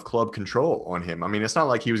years of club control on him. I mean, it's not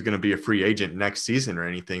like he was going to be a free agent next season or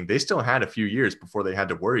anything. They still had a few years before they had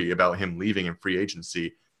to worry about him leaving in free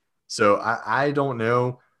agency. So I don't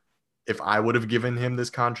know if I would have given him this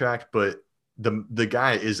contract, but the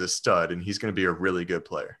guy is a stud and he's going to be a really good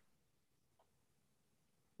player.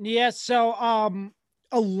 Yeah. So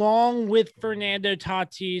along with Fernando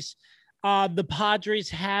Tatis, the Padres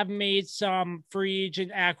have made some free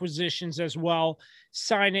agent acquisitions as well.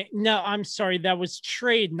 No, I'm sorry. That was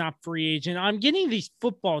trade, not free agent. I'm getting these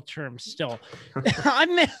football terms still.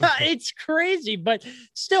 It's crazy, but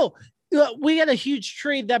still, we got a huge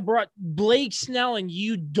trade that brought Blake Snell and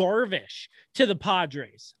Yu Darvish to the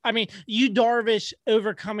Padres. I mean, Yu Darvish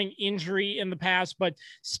overcoming injury in the past, but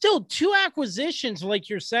still 2 acquisitions, like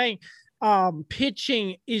you're saying.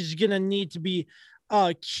 Pitching is going to need to be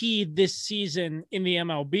key this season in the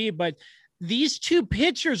MLB, but these 2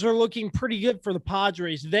 pitchers are looking pretty good for the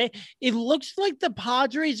Padres. It looks like the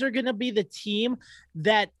Padres are going to be the team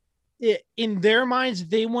that, in their minds,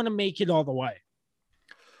 they want to make it all the way.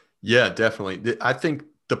 Yeah, definitely. I think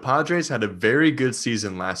the Padres had a very good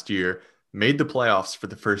season last year, made the playoffs for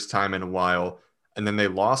the first time in a while, and then they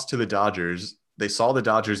lost to the Dodgers. They saw the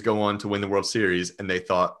Dodgers go on to win the World Series, and they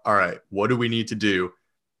thought, all right, what do we need to do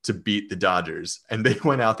to beat the Dodgers? And they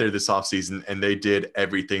went out there this offseason and they did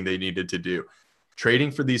everything they needed to do.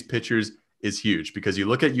 Trading for these pitchers is huge because you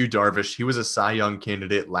look at Yu Darvish, he was a Cy Young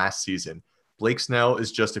candidate last season. Blake Snell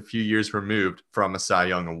is just a few years removed from a Cy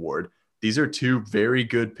Young award. These are 2 very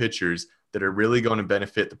good pitchers that are really going to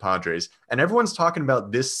benefit the Padres. And everyone's talking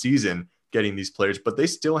about this season getting these players, but they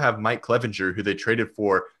still have Mike Clevenger, who they traded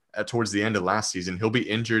for towards the end of last season. He'll be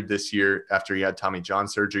injured this year after he had Tommy John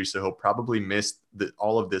surgery, so he'll probably miss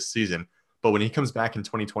all of this season. But when he comes back in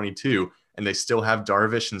 2022 and they still have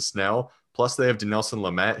Darvish and Snell, plus they have Dinelson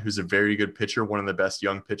Lamet, who's a very good pitcher, one of the best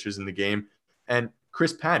young pitchers in the game, and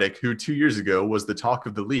Chris Paddock, who 2 years ago was the talk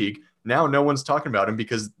of the league. Now no one's talking about him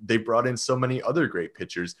because they brought in so many other great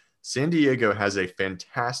pitchers. San Diego has a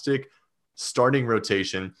fantastic starting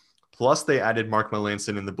rotation. Plus, they added Mark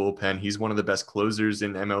Melanson in the bullpen. He's one of the best closers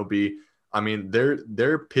in MLB. I mean,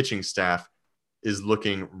 their pitching staff is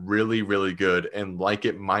looking really, really good, and like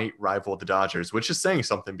it might rival the Dodgers, which is saying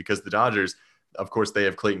something because the Dodgers, of course, they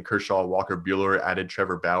have Clayton Kershaw, Walker Buehler, added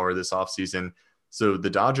Trevor Bauer this offseason. So the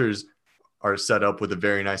Dodgers are set up with a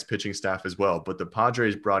very nice pitching staff as well. But the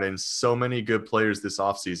Padres brought in so many good players this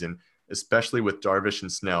offseason, especially with Darvish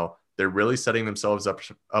and Snell. They're really setting themselves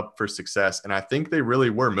up for success. And I think they really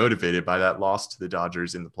were motivated by that loss to the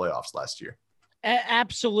Dodgers in the playoffs last year.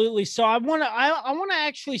 Absolutely. So I want to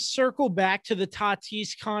actually circle back to the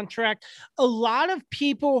Tatis contract. A lot of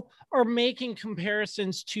people are making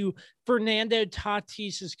comparisons to Fernando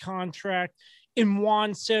Tatis's contract and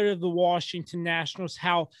Juan Soto of the Washington Nationals,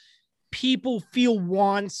 how people feel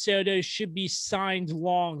Juan Soto should be signed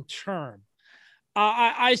long term.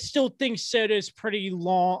 I still think Soto is pretty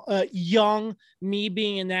young, me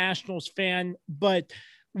being a Nationals fan, but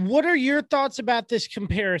what are your thoughts about this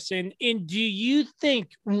comparison? And do you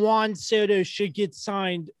think Juan Soto should get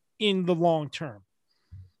signed in the long term?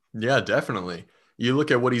 Yeah, definitely. You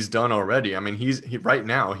look at what he's done already. I mean, right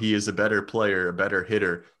now he is a better player, a better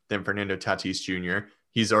hitter than Fernando Tatis Jr.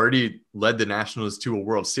 He's already led the Nationals to a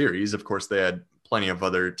World Series. Of course, they had plenty of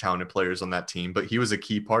other talented players on that team, but he was a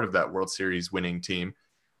key part of that World Series winning team.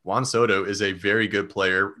 Juan Soto is a very good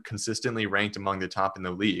player, consistently ranked among the top in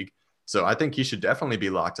the league. So I think he should definitely be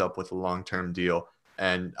locked up with a long-term deal.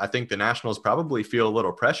 And I think the Nationals probably feel a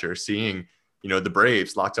little pressure seeing, the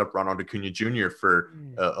Braves locked up Ronald Acuna Jr. for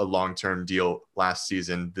a long-term deal last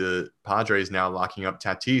season. The Padres now locking up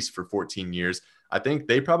Tatis for 14 years. I think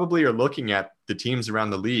they probably are looking at the teams around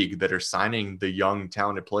the league that are signing the young,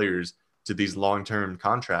 talented players to these long-term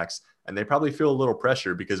contracts. And they probably feel a little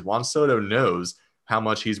pressure because Juan Soto knows how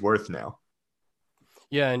much he's worth now.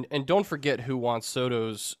 Yeah, and don't forget who Juan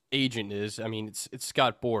Soto's agent is. I mean, it's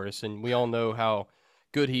Scott Boras, and we all know how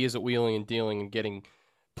good he is at wheeling and dealing and getting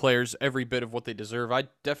players every bit of what they deserve. I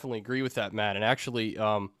definitely agree with that, Matt. And actually,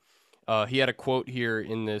 he had a quote here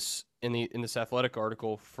in this Athletic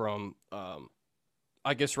article from,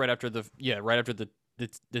 I guess right after the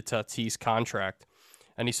Tatis contract,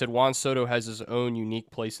 and he said Juan Soto has his own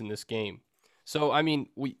unique place in this game. So I mean,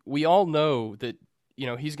 we all know that.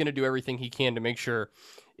 He's going to do everything he can to make sure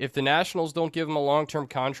if the Nationals don't give him a long-term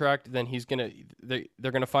contract, then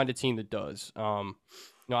they're going to find a team that does.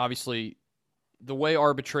 Obviously the way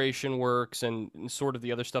arbitration works and sort of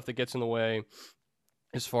the other stuff that gets in the way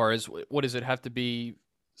as far as what does it have to be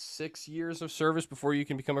 6 years of service before you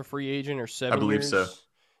can become a free agent or 7 years? I believe so.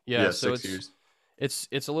 Yeah, so 6 years.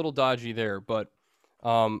 It's a little dodgy there, but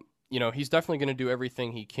he's definitely going to do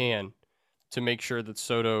everything he can to make sure that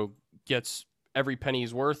Soto gets every penny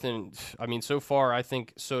he's worth. And I mean, so far, I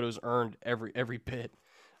think Soto's earned every bit,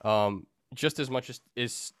 just as much as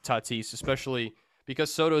Tatis, especially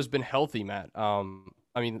because Soto's been healthy, Matt. I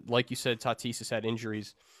mean, like you said, Tatis has had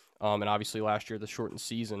injuries, and obviously last year, the shortened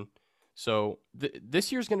season. So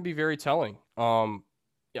this year's going to be very telling.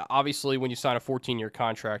 Yeah, obviously, when you sign a 14-year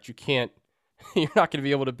contract, you're not going to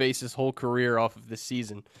be able to base his whole career off of this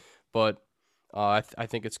season. But I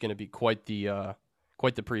think it's going to be quite the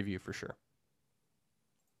preview for sure.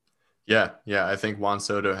 Yeah. I think Juan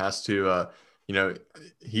Soto has to,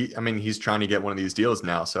 he's trying to get one of these deals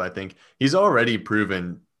now. So I think he's already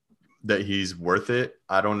proven that he's worth it.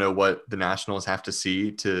 I don't know what the Nationals have to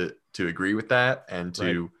see to agree with that and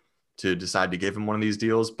to decide to give him one of these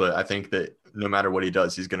deals. But I think that no matter what he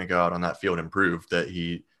does, he's going to go out on that field and prove that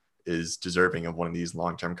he is deserving of one of these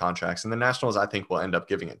long-term contracts. And the Nationals, I think, will end up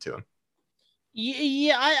giving it to him.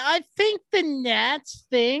 Yeah, I think the Nats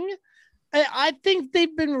thing, I think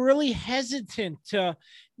they've been really hesitant to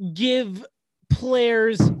give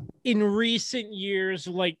players in recent years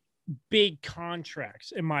like big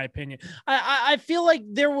contracts, in my opinion. I feel like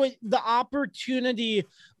the opportunity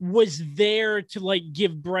was there to like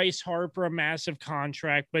give Bryce Harper a massive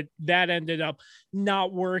contract, but that ended up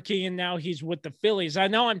not working, and now he's with the Phillies. I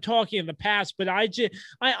know I'm talking in the past, but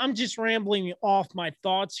I'm just rambling off my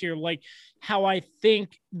thoughts here, like how I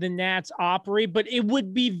think the Nats operate, but it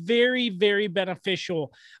would be very, very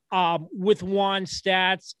beneficial with Juan's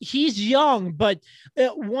stats. He's young, but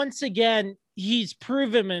once again, he's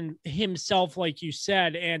proven himself, like you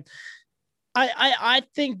said. And I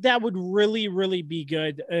think that would really, really be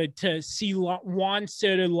good to see Juan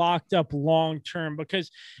Soto locked up long-term,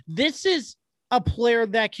 because this is a player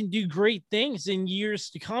that can do great things in years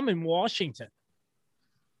to come in Washington.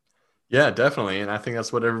 Yeah, definitely. And I think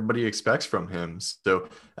that's what everybody expects from him. So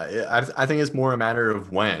I think it's more a matter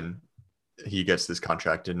of when. he gets this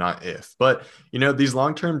contract and not if. But, you know, these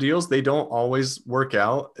long-term deals, they don't always work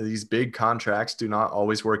out. These big contracts do not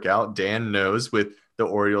always work out. Dan knows with the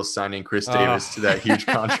Orioles signing Chris Davis to that huge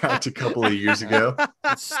contract a couple of years ago.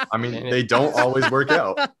 I mean, they don't always work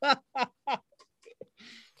out.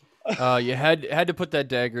 You had to put that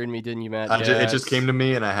dagger in me, didn't you, Matt? It just came to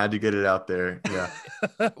me, and I had to get it out there. Yeah.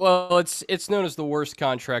 Well, it's known as the worst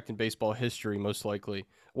contract in baseball history, most likely.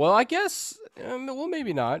 Well, I guess, well,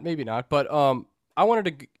 maybe not. But I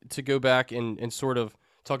wanted to go back and sort of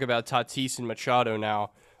talk about Tatis and Machado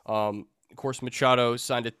now. Of course, Machado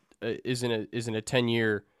signed is in a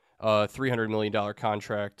 10-year, $300 million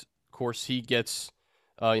contract. Of course, he gets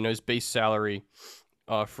his base salary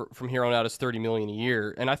from here on out is $30 million a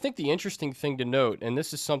year. And I think the interesting thing to note, and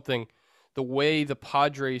this is something, the way the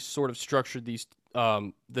Padres sort of structured these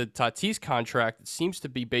the Tatis contract, it seems to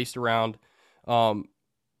be based around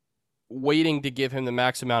waiting to give him the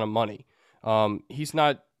max amount of money. He's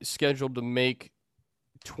not scheduled to make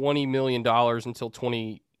 $20 million until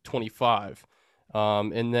 2025.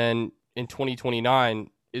 And then in 2029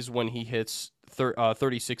 is when he hits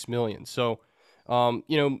 36 million. So,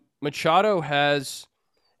 Machado has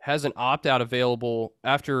an opt-out available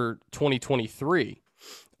after 2023.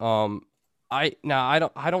 I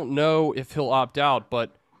don't know if he'll opt out,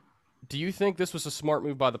 but do you think this was a smart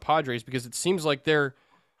move by the Padres? Because it seems like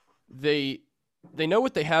they know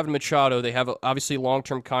what they have in Machado. They have obviously a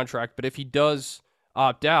long-term contract, but if he does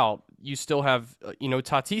opt out, you still have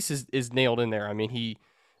Tatis is nailed in there. I mean, he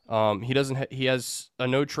has a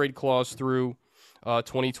no trade clause through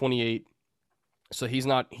 2028, so he's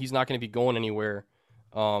not going to be going anywhere.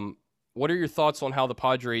 What are your thoughts on how the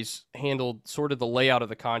Padres handled sort of the layout of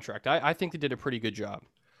the contract? I think they did a pretty good job.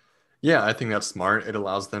 Yeah, I think that's smart. It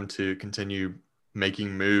allows them to continue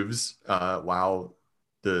making moves while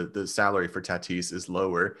the salary for Tatis is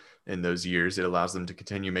lower in those years. It allows them to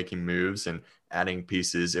continue making moves and adding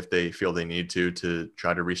pieces if they feel they need to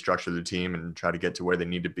try to restructure the team and try to get to where they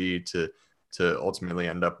need to be to ultimately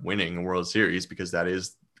end up winning a World Series, because that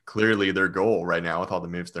is clearly their goal right now with all the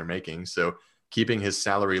moves they're making. So keeping his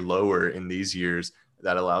salary lower in these years,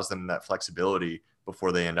 that allows them that flexibility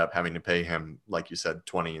before they end up having to pay him, like you said,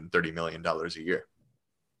 $20 and $30 million a year.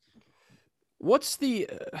 What's the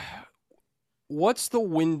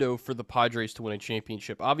window for the Padres to win a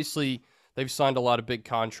championship? Obviously, they've signed a lot of big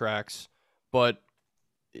contracts, but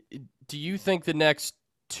do you think the next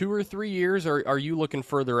 2 or 3 years, or are you looking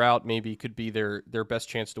further out, maybe could be their best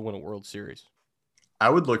chance to win a World Series? I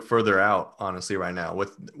would look further out, honestly, right now.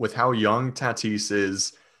 With how young Tatis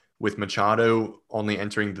is, with Machado only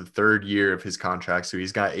entering the 3rd year of his contract, so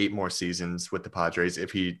he's got 8 more seasons with the Padres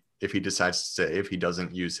if he decides to stay, if he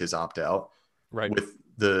doesn't use his opt-out. Right. With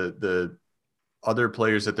the other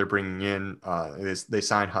players that they're bringing in, they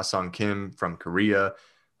signed Ha-Seong Kim from Korea.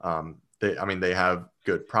 They have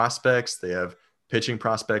good prospects. They have pitching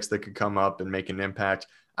prospects that could come up and make an impact.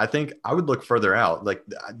 I think I would look further out. Like,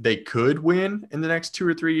 they could win in the next 2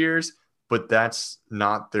 or 3 years, but that's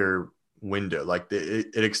not their window. Like,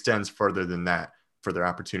 it extends further than that for their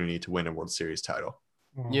opportunity to win a World Series title.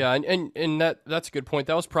 Yeah, and that's a good point.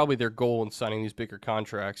 That was probably their goal in signing these bigger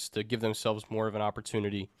contracts, to give themselves more of an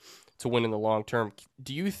opportunity to win in the long term.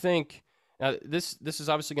 Do you think this is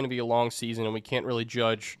obviously going to be a long season, and we can't really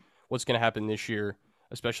judge what's going to happen this year,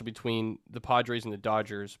 especially between the Padres and the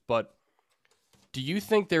Dodgers, but do you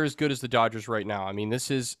think they're as good as the Dodgers right now? I mean,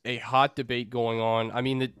 this is a hot debate going on. I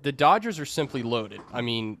mean, the Dodgers are simply loaded. I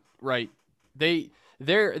mean, right? They're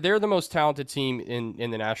the most talented team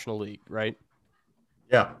in the National League, right?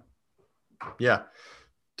 Yeah,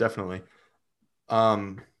 definitely.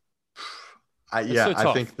 I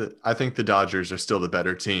think the Dodgers are still the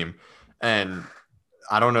better team, and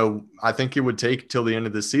I don't know. I think it would take till the end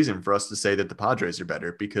of the season for us to say that the Padres are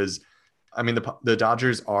better, because I mean, the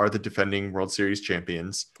Dodgers are the defending World Series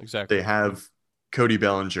champions. Exactly. They have Cody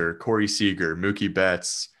Bellinger, Corey Seager, Mookie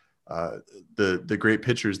Betts, the great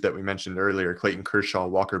pitchers that we mentioned earlier, Clayton Kershaw,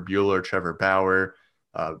 Walker Buehler, Trevor Bauer.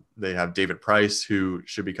 They have David Price, who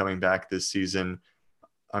should be coming back this season.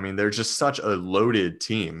 I mean, they're just such a loaded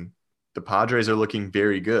team. The Padres are looking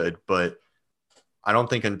very good, but I don't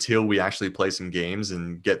think until we actually play some games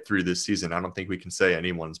and get through this season, I don't think we can say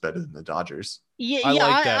anyone's better than the Dodgers. I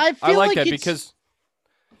like that. I like that because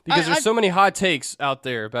there's so many hot takes out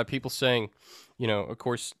there about people saying, of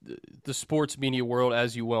course, the sports media world,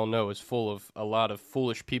 as you well know, is full of a lot of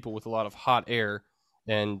foolish people with a lot of hot air.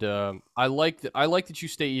 And I like that you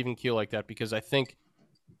stay even keel like that, because I think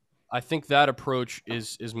that approach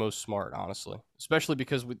is most smart, honestly, especially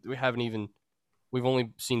because we haven't even we've only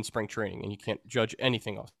seen spring training, and you can't judge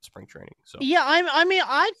anything off spring training. So Yeah, I mean,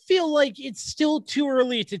 I feel like it's still too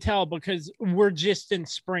early to tell because we're just in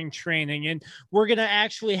spring training and we're going to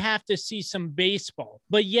actually have to see some baseball.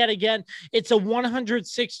 But yet again, it's a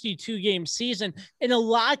 162 game season, and a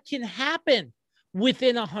lot can happen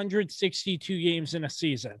within 162 games in a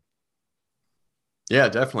season. Yeah,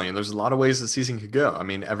 definitely. And there's a lot of ways the season could go. I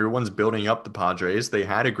mean, everyone's building up the Padres. They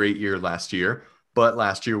had a great year last year, but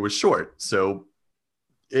last year was short. So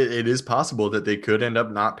it is possible that they could end up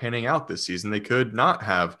not panning out this season. They could not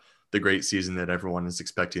have the great season that everyone is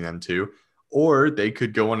expecting them to, or they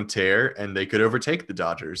could go on a tear and they could overtake the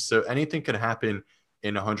Dodgers. So anything could happen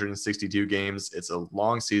in 162 games. It's a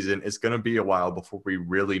long season. It's going to be a while before we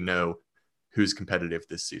really know who's competitive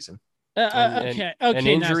this season. Okay. And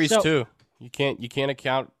injuries too. You can't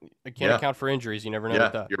account for injuries. You never know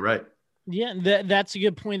with that. You're right. Yeah, that's a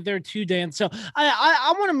good point there too, Dan. So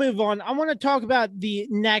I want to move on. I want to talk about the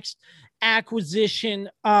next acquisition.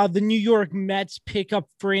 The New York Mets pick up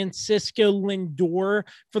Francisco Lindor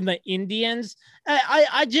from the Indians.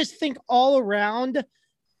 I just think all around,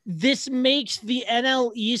 this makes the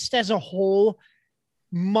NL East as a whole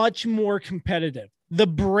much more competitive. The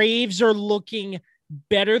Braves are looking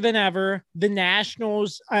better than ever. The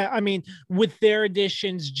Nationals, I mean, with their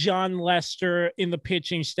additions, John Lester in the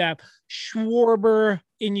pitching staff, Schwarber,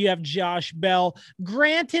 and you have Josh Bell.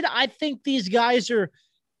 Granted, I think these guys are,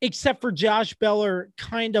 except for Josh Bell, are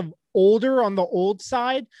kind of older on the old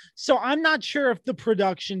side. So I'm not sure if the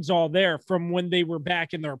production's all there from when they were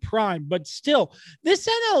back in their prime. But still, this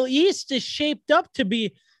NL East is shaped up to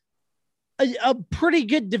be a pretty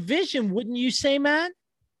good division, wouldn't you say, Matt?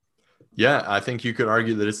 Yeah, I think you could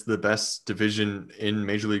argue that it's the best division in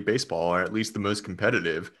Major League Baseball, or at least the most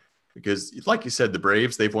competitive, because like you said, the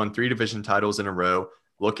Braves, they've won 3 division titles in a row,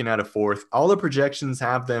 looking at a 4th. All the projections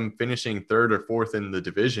have them finishing 3rd or 4th in the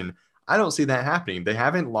division. I don't see that happening. They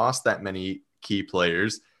haven't lost that many key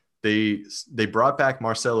players. They brought back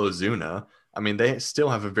Marcell Ozuna. I mean, they still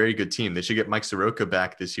have a very good team. They should get Mike Soroka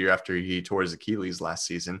back this year after he tore his Achilles last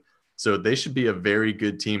season. So they should be a very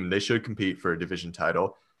good team. They should compete for a division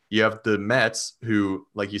title. You have the Mets, who,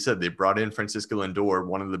 like you said, they brought in Francisco Lindor,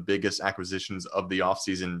 one of the biggest acquisitions of the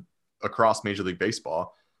offseason across Major League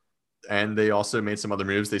Baseball. And they also made some other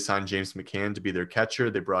moves. They signed James McCann to be their catcher.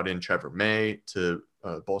 They brought in Trevor May to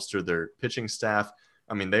bolster their pitching staff.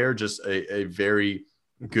 I mean, they are just a very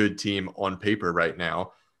good team on paper right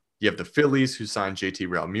now. You have the Phillies, who signed JT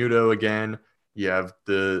Realmuto again. You have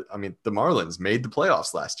the Marlins made the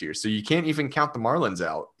playoffs last year. So you can't even count the Marlins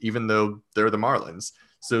out, even though they're the Marlins.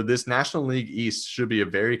 So this National League East should be a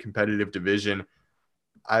very competitive division.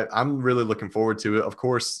 I'm really looking forward to it. Of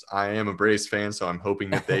course, I am a Braves fan, so I'm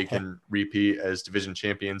hoping that they can repeat as division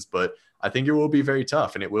champions, but I think it will be very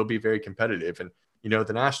tough and it will be very competitive. And, you know,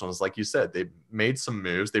 the Nationals, like you said, they made some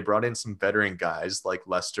moves. They brought in some veteran guys like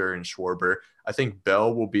Lester and Schwarber. I think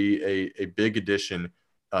Bell will be a big addition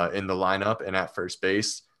in the lineup and at first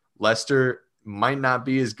base. Lester might not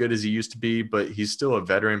be as good as he used to be, but he's still a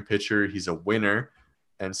veteran pitcher. He's a winner.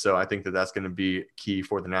 And so I think that that's going to be key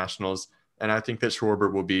for the Nationals. And I think that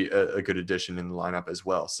Schwarber will be a good addition in the lineup as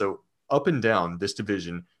well. So up and down, this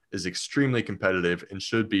division is extremely competitive and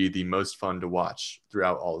should be the most fun to watch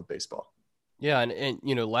throughout all of baseball. Yeah, and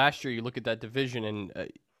you know, last year you look at that division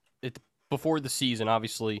and before the season,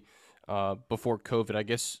 obviously, before COVID, I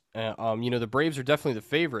guess, you know, the Braves are definitely the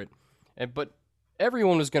favorite. But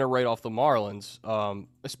everyone was going to write off the Marlins,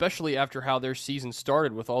 especially after how their season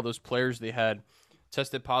started with all those players they had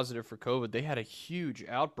tested positive for COVID. They had a huge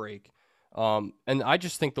outbreak. And I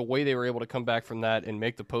just think the way they were able to come back from that and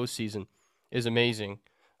make the postseason is amazing.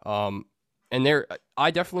 And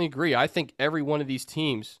I definitely agree. I think every one of these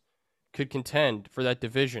teams could contend for that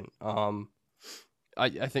division.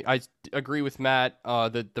 I think I agree with Matt.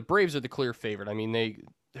 The Braves are the clear favorite. I mean, they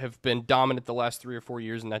have been dominant the last 3 or 4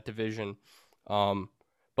 years in that division.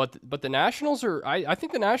 But the Nationals are. I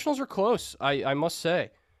think the Nationals are close. I must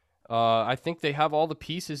say. I think they have all the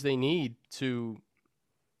pieces they need to,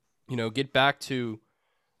 you know, get back to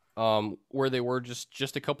where they were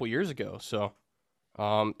just a couple years ago. So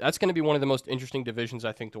that's going to be one of the most interesting divisions,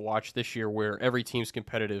 I think, to watch this year, where every team's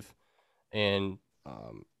competitive, and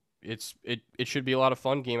it should be a lot of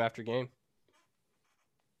fun game after game.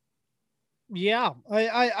 Yeah,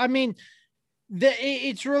 I mean,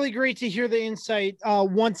 it's really great to hear the insight.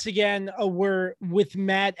 Once again, we're with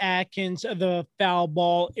Matt Atkins of the Foul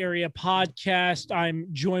Ball Area Podcast. I'm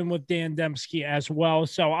joined with Dan Dembski as well.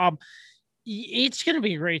 So It's going to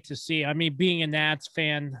be great to see. I mean, being a Nats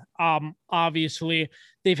fan, obviously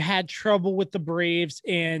they've had trouble with the Braves,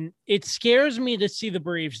 and it scares me to see the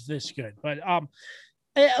Braves this good. But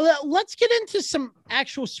let's get into some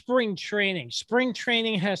actual spring training. Spring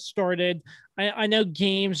training has started. I know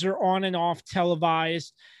games are on and off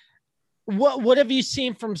televised. What have you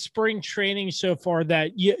seen from spring training so far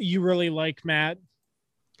that you really like, Matt?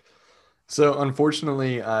 So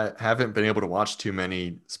unfortunately, I haven't been able to watch too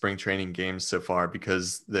many spring training games so far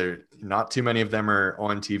because not too many of them are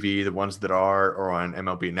on TV. The ones that are on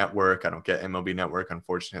MLB Network. I don't get MLB Network,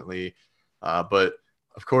 unfortunately. But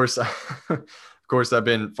of course, of course, I've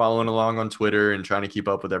been following along on Twitter and trying to keep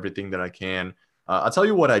up with everything that I can. I'll tell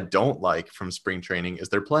you what I don't like from spring training is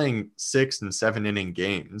they're playing 6 and 7 inning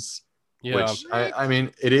games. Yeah. Which I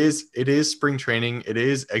mean, it is spring training. It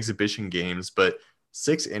is exhibition games, but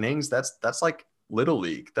 6 innings, that's like little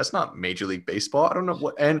league. That's not Major League Baseball. I don't know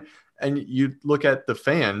what. And you look at the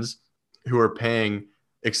fans who are paying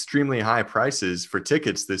extremely high prices for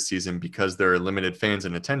tickets this season because there are limited fans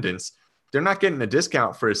in attendance. They're not getting a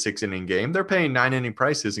discount for a 6-inning game. They're paying 9-inning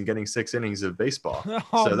prices and getting 6 innings of baseball.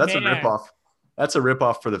 So that's man. a ripoff. That's a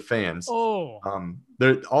ripoff for the fans. Oh,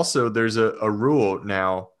 There's a rule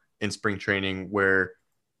now in spring training where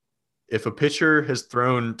if a pitcher has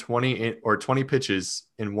thrown 20 pitches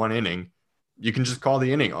in 1 inning, you can just call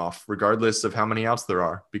the inning off regardless of how many outs there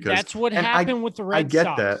are. Because that's what happened with the Red Sox. I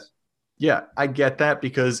get that. Yeah, I get that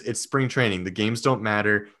because it's spring training. The games don't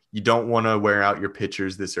matter. You don't want to wear out your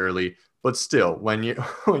pitchers this early. But still, when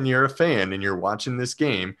you're a fan and you're watching this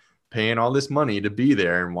game, paying all this money to be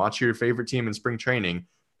there and watch your favorite team in spring training,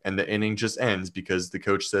 and the inning just ends because the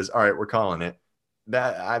coach says, "All right, we're calling it,"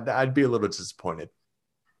 I'd be a little disappointed.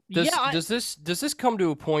 Does this come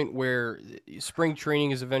to a point where spring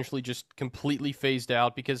training is eventually just completely phased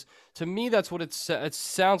out? Because to me, that's what it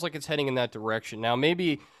sounds like it's heading in that direction. Now,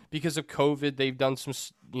 maybe because of COVID, they've done some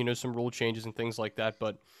rule changes and things like that.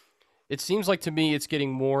 But it seems like to me, it's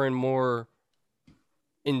getting more and more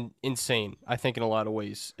insane. I think in a lot of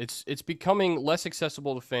ways, it's becoming less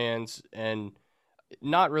accessible to fans and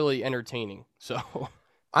not really entertaining. So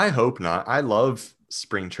I hope not. I love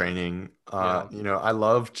spring training. Yeah. I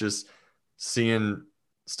love just seeing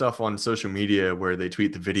stuff on social media where they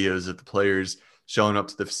tweet the videos of the players showing up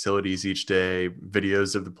to the facilities each day,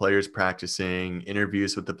 videos of the players practicing,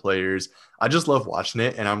 interviews with the players. I just love watching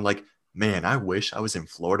it. And I'm like, man, I wish I was in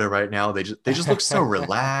Florida right now. They just look so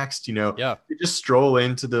relaxed, Yeah. They just stroll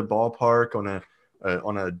into the ballpark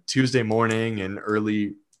on a Tuesday morning in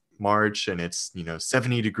early March, and it's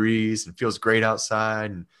 70 degrees and feels great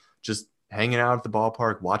outside, and just hanging out at the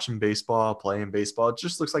ballpark, watching baseball, playing baseball. It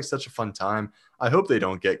just looks like such a fun time. I hope they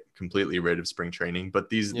don't get completely rid of spring training, but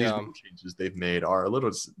these little changes they've made are a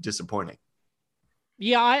little disappointing.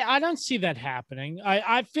 Yeah, I don't see that happening.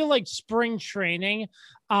 I feel like spring training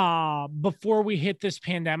before we hit this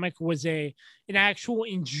pandemic was an actual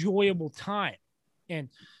enjoyable time. And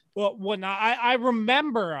when I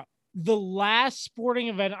remember the last sporting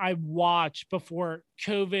event I watched before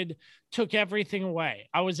COVID took everything away,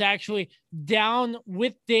 I was actually down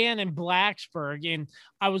with Dan in Blacksburg, and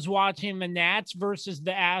I was watching the Nats versus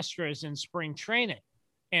the Astros in spring training.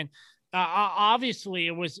 And obviously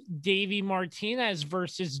it was Davey Martinez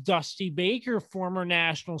versus Dusty Baker, former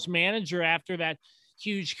Nationals manager, after that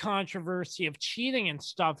huge controversy of cheating and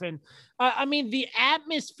stuff. And I mean, the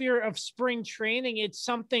atmosphere of spring training, it's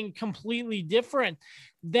something completely different,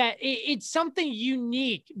 that it's something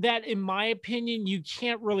unique that, in my opinion, you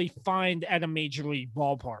can't really find at a major league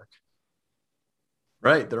ballpark.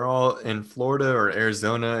 Right. They're all in Florida or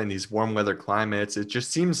Arizona in these warm weather climates. It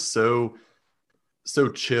just seems so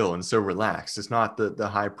chill and so relaxed. It's not the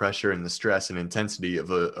high pressure and the stress and intensity of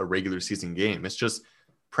a regular season game. It's just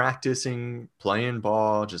practicing, playing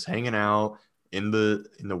ball, just hanging out in the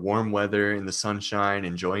warm weather, in the sunshine,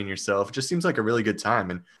 enjoying yourself. It just seems like a really good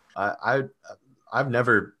time. And I've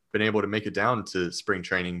never been able to make it down to spring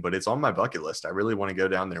training, but it's on my bucket list. I really want to go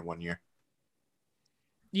down there one year.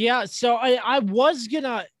 Yeah, so I was going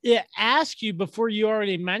to ask you before you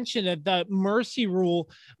already mentioned it, the mercy rule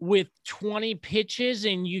with 20 pitches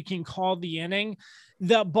and you can call the inning.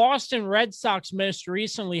 The Boston Red Sox most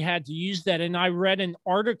recently had to use that, and I read an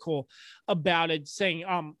article about it saying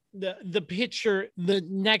the pitcher, the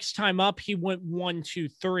next time up, he went 1, 2,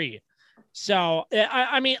 3. So,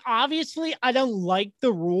 I mean, obviously, I don't like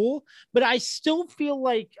the rule, but I still feel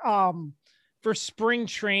like for spring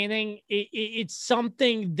training, it's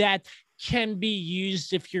something that can be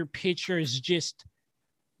used if your pitcher is just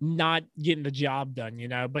not getting the job done,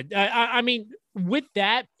 But I mean, with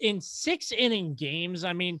that, in 6-inning games,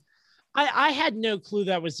 I mean, I had no clue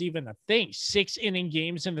that was even a thing. 6-inning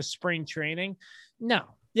games in the spring training. No,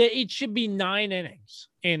 it should be 9 innings,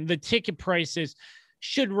 and the ticket prices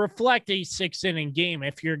should reflect a 6-inning game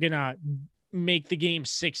if you're going to make the game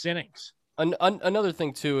 6 innings. Another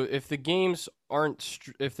thing too, if the games aren't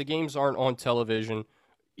on television,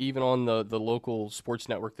 even on the local sports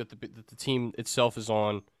network that the team itself is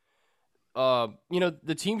on,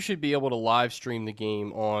 the team should be able to live stream the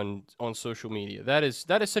game on social media. That is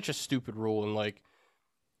such a stupid rule, and like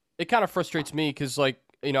it kind of frustrates me because I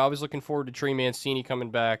was looking forward to Trey Mancini coming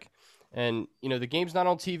back, and the game's not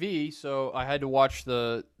on TV, so I had to watch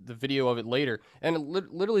the video of it later, and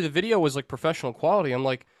literally the video was like professional quality. I'm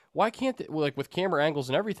like, why can't they, like with camera angles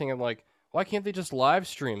and everything? I'm like, why can't they just live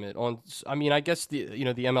stream it on? I mean, I guess the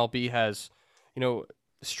MLB has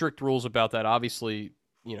strict rules about that. Obviously,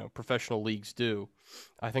 professional leagues do.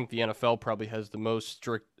 I think the NFL probably has the most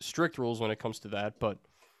strict rules when it comes to that, but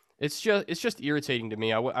it's just irritating to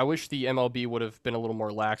me. I wish the MLB would have been a little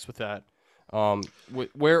more lax with that.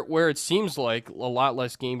 Where it seems like a lot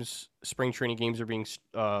less spring training games are being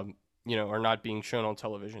are not being shown on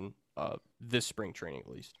television this spring training at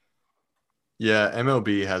least. Yeah,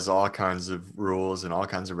 MLB has all kinds of rules and all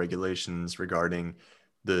kinds of regulations regarding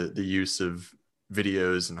the use of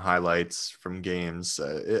videos and highlights from games.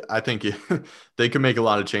 I think they could make a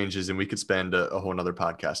lot of changes, and we could spend a whole nother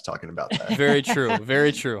podcast talking about that. Very true.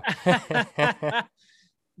 Very true.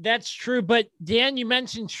 That's true. But Dan, you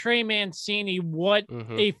mentioned Trey Mancini. What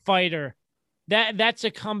a fighter. That's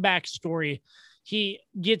a comeback story. He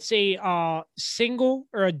gets a single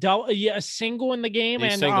or a single in the game. He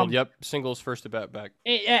singled. Yep. Singles first at bat back.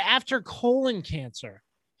 After colon cancer.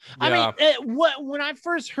 Yeah. I mean, when I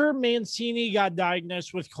first heard Mancini got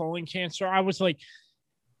diagnosed with colon cancer, I was like,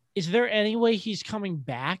 is there any way he's coming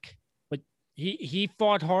back? But he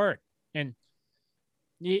fought hard, and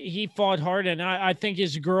he fought hard. And I think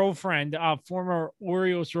his girlfriend, former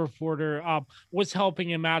Orioles reporter, was helping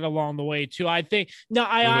him out along the way too. I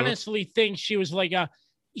honestly think she was like a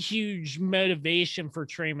huge motivation for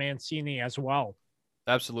Trey Mancini as well.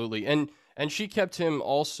 Absolutely. And she kept him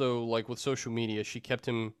also, like with social media, she kept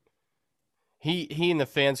him, he and the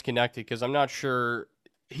fans connected, because I'm not sure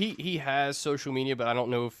he has social media, but I don't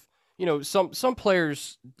know if, some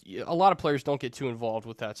players, a lot of players don't get too involved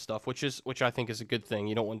with that stuff, which I think is a good thing.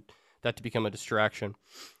 You don't want that to become a distraction.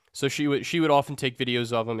 So she would often take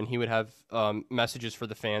videos of him, and he would have messages for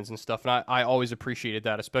the fans and stuff. And I always appreciated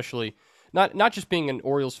that, especially not just being an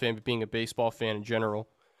Orioles fan, but being a baseball fan in general.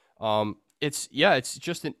 It's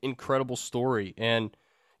just an incredible story. And,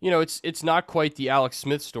 it's not quite the Alex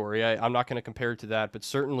Smith story. I'm not going to compare it to that, but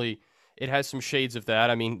certainly it has some shades of that.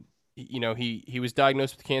 I mean, he was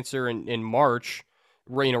diagnosed with cancer in March,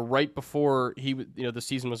 right before the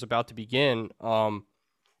season was about to begin.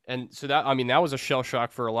 And so that was a shell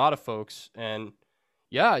shock for a lot of folks. And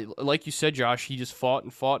yeah, like you said, Josh, he just fought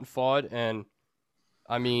and fought and fought. And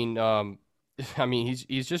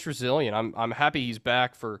he's just resilient. I'm happy he's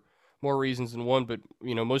back for more reasons than one, but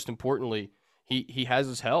most importantly, he has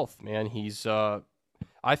his health, man. He's I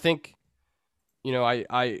think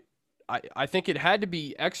I think it had to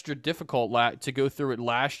be extra difficult to go through it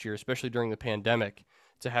last year, especially during the pandemic,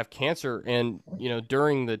 to have cancer, and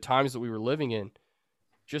during the times that we were living in,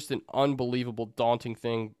 just an unbelievable, daunting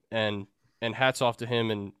thing. And hats off to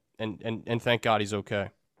him, and thank God he's okay.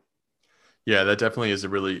 Yeah, that definitely is a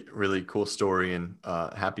really, really cool story, and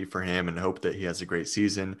happy for him, and hope that he has a great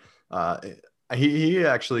season. He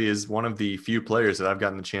actually is one of the few players that I've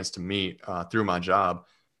gotten the chance to meet through my job.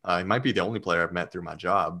 He might be the only player I've met through my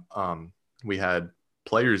job. We had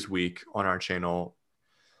Players Week on our channel.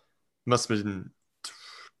 Must have been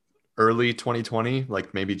early 2020,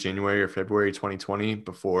 like maybe January or February 2020,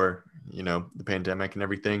 before, the pandemic and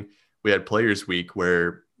everything. We had Players Week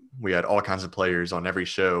where we had all kinds of players on every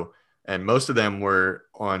show, and most of them were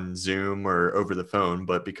on Zoom or over the phone.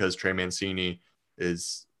 But because Trey Mancini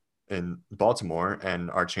is in Baltimore and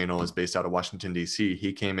our channel is based out of Washington, D.C.,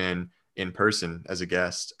 he came in person as a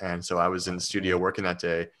guest. And so I was in the studio working that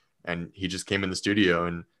day, and he just came in the studio,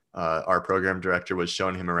 and our program director was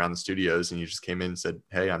showing him around the studios, and he just came in and said,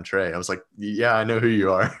 "Hey, I'm Trey." I was like, "Yeah, I know who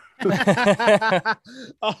you are."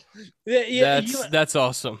 Oh, yeah, that's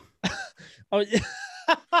awesome. Oh,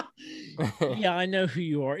 yeah, I know who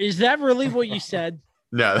you are. Is that really what you said?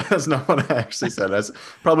 No, that's not what I actually said. I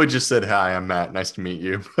probably just said, "Hi, I'm Matt. Nice to meet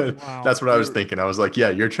you." But wow. That's what I was thinking. I was like, "Yeah,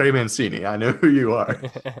 you're Trey Mancini. I know who you are."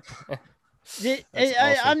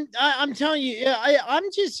 Awesome. I'm telling you,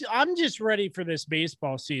 I'm just ready for this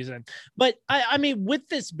baseball season. But I mean, with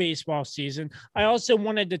this baseball season, I also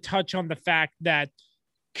wanted to touch on the fact that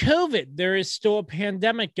COVID. There is still a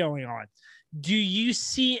pandemic going on. Do you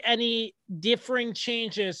see any differing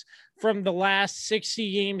changes from the last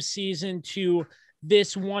 60 game season to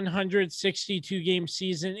this 162 game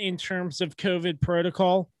season in terms of COVID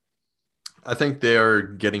protocol? I think they are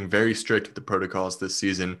getting very strict with the protocols this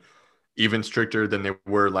season, even stricter than they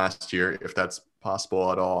were last year, if that's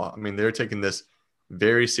possible at all. I mean, they're taking this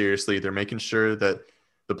very seriously. They're making sure that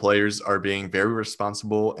the players are being very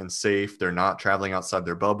responsible and safe. They're not traveling outside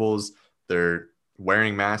their bubbles. They're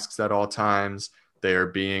wearing masks at all times. They are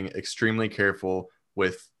being extremely careful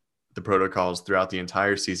with the protocols throughout the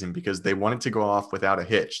entire season because they want it to go off without a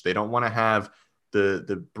hitch. They don't want to have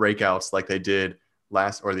the breakouts like they did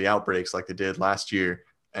the outbreaks like they did last year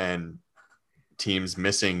and teams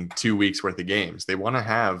missing 2 weeks worth of games. They want to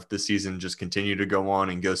have the season just continue to go on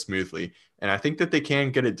and go smoothly. And I think that they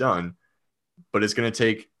can get it done, but it's going to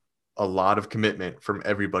take a lot of commitment from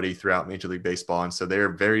everybody throughout Major League Baseball. And so they're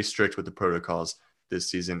very strict with the protocols this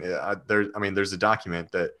season. There's a document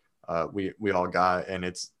that we all got, and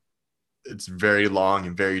it's very long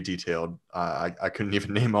and very detailed. I couldn't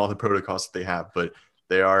even name all the protocols that they have, but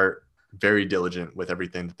they are very diligent with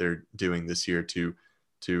everything that they're doing this year to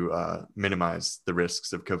minimize the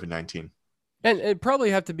risks of COVID-19. And it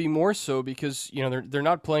probably have to be more so because, you know, they're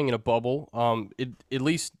not playing in a bubble. At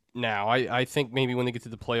least now, I think maybe when they get to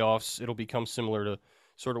the playoffs, it'll become similar to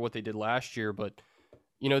sort of what they did last year. But,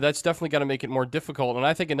 you know, that's definitely got to make it more difficult. And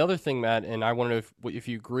I think another thing, Matt, and I want to know if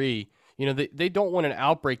you agree, you know, they don't want an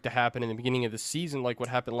outbreak to happen in the beginning of the season like what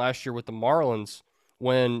happened last year with the Marlins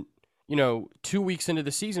when, you know, 2 weeks into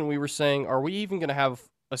the season, we were saying, are we even going to have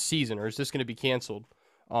a season or is this going to be canceled?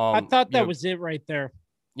 I thought that was it right there.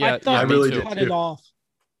 Yeah, I thought I really did cut too. it off.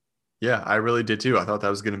 Yeah, I really did too. I thought that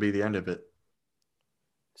was going to be the end of it.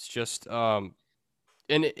 It's just, and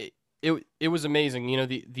it was amazing. You know,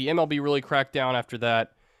 the MLB really cracked down after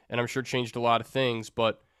that, and I'm sure changed a lot of things.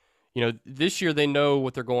 But, you know, this year they know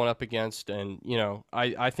what they're going up against, and, you know,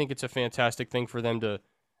 I think it's a fantastic thing for them to.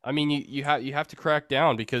 I mean, you have to crack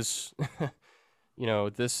down because, you know,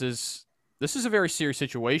 this is a very serious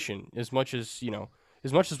situation. As much as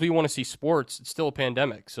we want to see sports, it's still a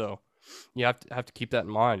pandemic. So you have to keep that in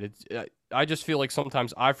mind. I just feel like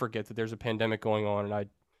sometimes I forget that there's a pandemic going on, and I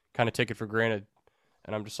kind of take it for granted.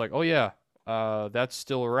 And I'm just like, oh yeah, that's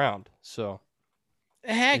still around. So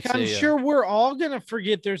heck, I'm sure we're all gonna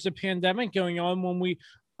forget there's a pandemic going on when we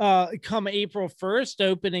come April 1st,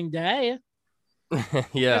 opening day.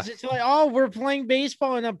 Yeah, it's like, oh, we're playing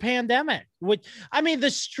baseball in a pandemic. Which, I mean,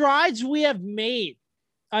 the strides we have made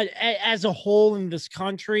as a whole in this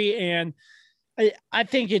country, and I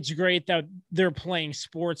think it's great that they're playing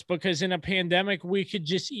sports because in a pandemic, we could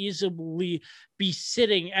just easily be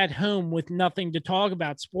sitting at home with nothing to talk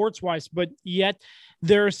about sports-wise, but yet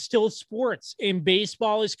there are still sports, and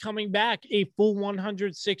baseball is coming back, a full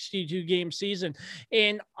 162-game season.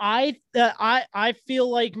 And I feel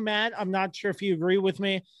like, Matt, I'm not sure if you agree with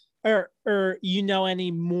me, or you know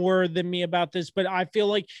any more than me about this, but I feel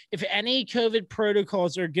like if any COVID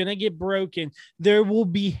protocols are going to get broken, there will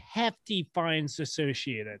be hefty fines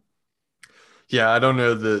associated. Yeah, I don't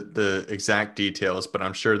know the exact details, but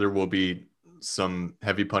I'm sure there will be some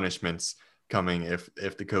heavy punishments coming if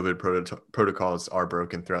the COVID protocols are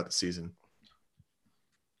broken throughout the season.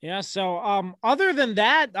 Yeah, so other than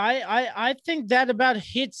that, I think that about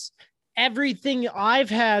hits everything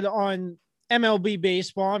I've had on MLB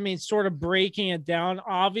baseball. I mean, sort of breaking it down.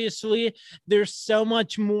 Obviously, there's so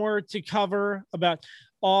much more to cover about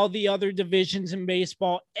all the other divisions in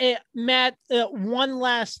baseball. Matt, one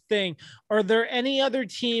last thing. Are there any other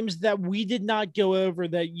teams that we did not go over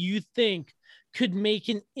that you think could make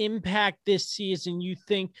an impact this season? You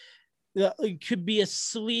think that it could be a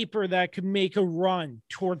sleeper that could make a run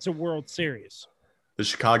towards a World Series? The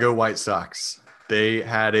Chicago White Sox. They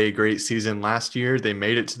had a great season last year. They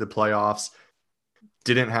made it to the playoffs.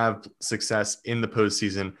 Didn't have success in the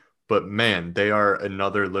postseason, but man, they are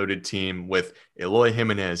another loaded team with Eloy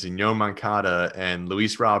Jimenez and Yoan Moncada and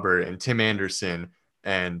Luis Robert and Tim Anderson.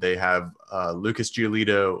 And they have Lucas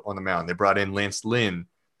Giolito on the mound. They brought in Lance Lynn.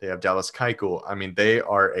 They have Dallas Keuchel. I mean, they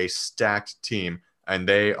are a stacked team, and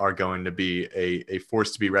they are going to be a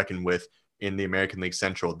force to be reckoned with in the American League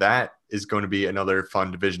Central. That is going to be another fun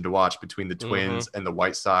division to watch between the Twins and the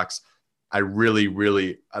White Sox. I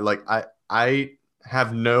really I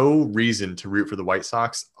have no reason to root for the White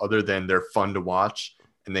Sox other than they're fun to watch,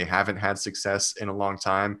 and they haven't had success in a long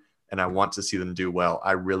time, and I want to see them do well.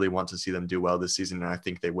 I really want to see them do well this season, and I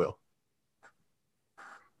think they will.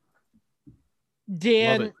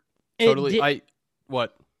 Dan, totally.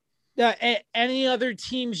 What? Any other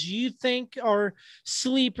teams you think are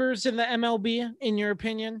sleepers in the MLB, in your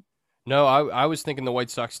opinion? No, I was thinking the White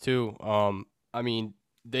Sox too. I mean,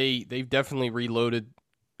 they've definitely reloaded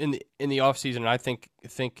in the offseason, and I think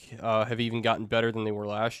have even gotten better than they were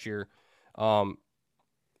last year. And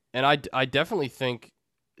I definitely think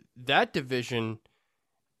that division,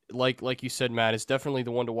 like you said, Matt, is definitely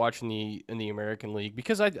the one to watch in the American League,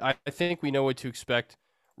 because I think we know what to expect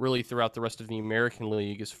really throughout the rest of the American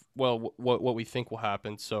League as well, what we think will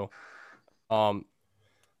happen. So,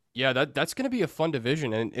 yeah, that's going to be a fun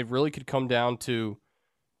division, and it really could come down to,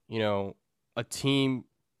 a team,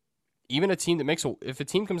 even a team that if a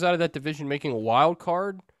team comes out of that division making a wild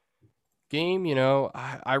card game,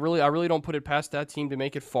 I really don't put it past that team to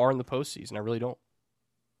make it far in the postseason. I really don't.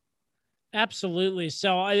 Absolutely.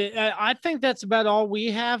 So I think that's about all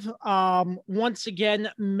we have. Once again,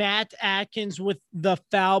 Matt Atkins with the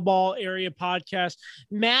Foul Ball Area Podcast.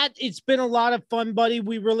 Matt, it's been a lot of fun, buddy.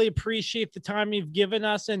 We really appreciate the time you've given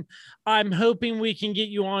us, and I'm hoping we can get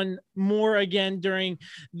you on more again during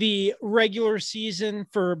the regular season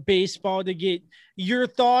for baseball to get your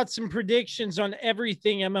thoughts and predictions on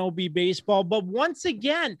everything MLB baseball. But once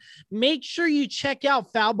again, make sure you check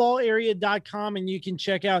out foulballarea.com and you can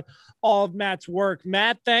check out all of Matt's work.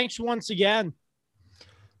 Matt, thanks once again.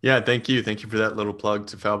 Yeah, thank you. Thank you for that little plug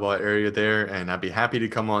to Foul Ball Area there. And I'd be happy to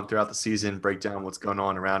come on throughout the season, break down what's going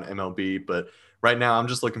on around MLB. But right now, I'm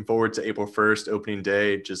just looking forward to April 1st, opening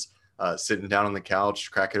day, just sitting down on the couch,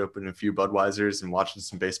 cracking open a few Budweisers and watching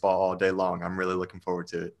some baseball all day long. I'm really looking forward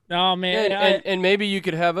to it. Oh, man. And maybe you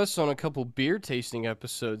could have us on a couple beer tasting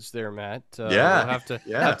episodes there, Matt. Yeah. We'll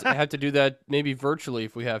have to do that maybe virtually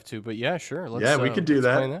if we have to. But yeah, sure. We could do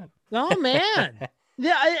that. Oh, man.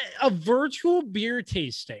 Yeah, a virtual beer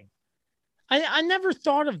tasting. I never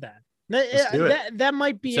thought of that. That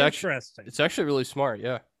might be interesting. It's actually really smart,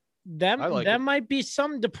 yeah. That might be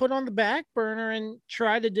something to put on the back burner and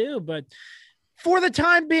try to do. But for the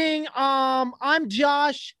time being, I'm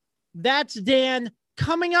Josh. That's Dan.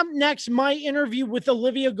 Coming up next, my interview with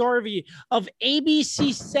Olivia Garvey of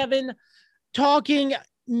ABC7, talking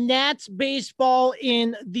Nats baseball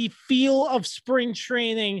in the feel of spring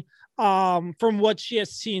training from what she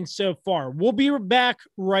has seen so far. We'll be back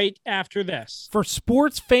right after this. For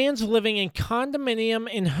sports fans living in condominium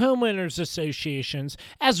and homeowners associations,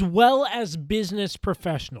 as well as business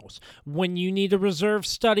professionals, when you need a reserve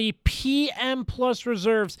study, PM Plus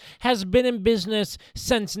Reserves has been in business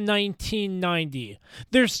since 1990.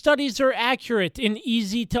 Their studies are accurate and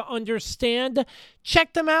easy to understand.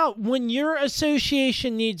 Check them out when your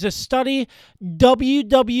association needs a study.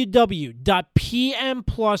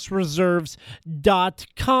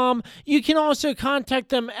 www.pmplusreserves.com. You can also contact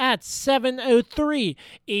them at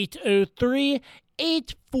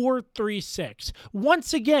 703-803-8436.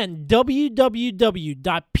 Once again,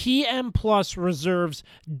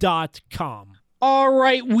 www.pmplusreserves.com. All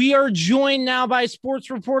right, we are joined now by a sports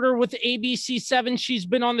reporter with ABC7. She's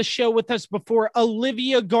been on the show with us before,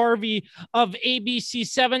 Olivia Garvey of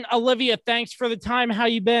ABC7. Olivia, thanks for the time. How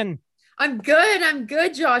you been? I'm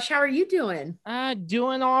good, Josh. How are you doing?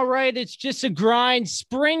 Doing all right. It's just a grind.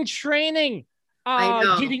 Spring training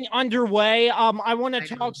getting underway. I want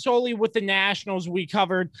to talk solely with the Nationals we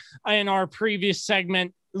covered in our previous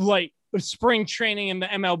segment, like spring training and the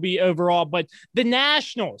MLB overall, but the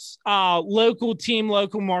Nationals, local team,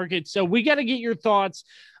 local market. So we got to get your thoughts.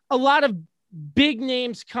 A lot of big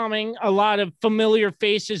names coming, a lot of familiar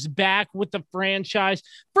faces back with the franchise.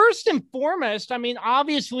 First and foremost, I mean,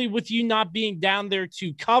 obviously with you not being down there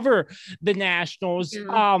to cover the Nationals,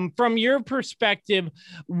 from your perspective,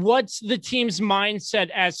 what's the team's mindset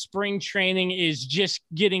as spring training is just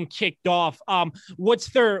getting kicked off? What's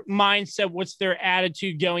their mindset? What's their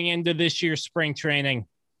attitude going into this year's spring training?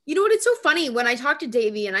 You know what? It's so funny when I talk to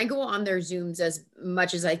Davey and I go on their Zooms as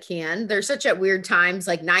much as I can. They're such at weird times,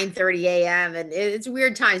 like 9:30 a.m. and it's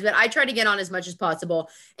weird times, but I try to get on as much as possible.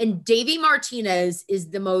 And Davey Martinez is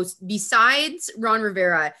the most, besides Ron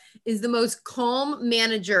Rivera, is the most calm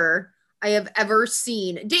manager I have ever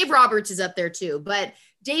seen. Dave Roberts is up there too, but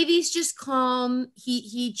Davey's just calm.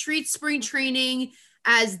 He treats spring training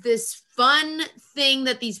as this fun thing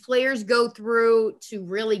that these players go through to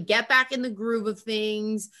really get back in the groove of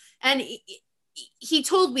things. And he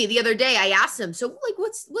told me the other day, I asked him, so like,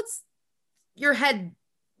 what's your head?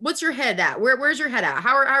 What's your head at? Where's your head at?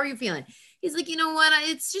 How are you feeling? He's like, you know what?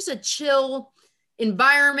 It's just a chill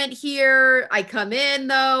environment here. I come in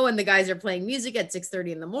though, and the guys are playing music at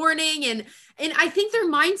 6:30 in the morning. And I think their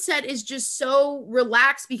mindset is just so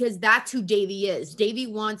relaxed because that's who Davey is. Davey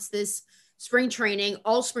wants this spring training,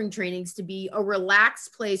 all spring trainings, to be a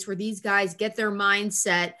relaxed place where these guys get their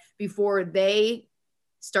mindset before they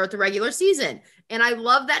start the regular season. And I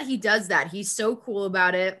love that he does that. He's so cool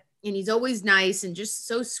about it. And he's always nice and just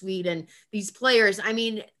so sweet. And these players, I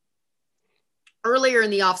mean, earlier in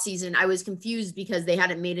the offseason, I was confused because they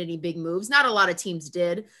hadn't made any big moves. Not a lot of teams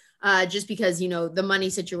did, just because, you know, the money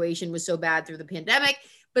situation was so bad through the pandemic.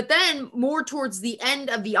 But then more towards the end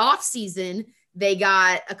of the offseason, they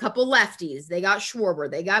got a couple lefties. They got Schwarber,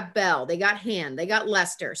 they got Bell, they got Hand, they got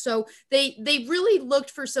Lester. So they really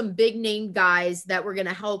looked for some big name guys that were going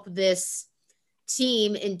to help this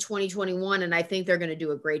team in 2021. And I think they're going to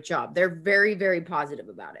do a great job. They're very, very positive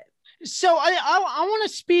about it. So I want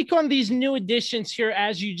to speak on these new additions here,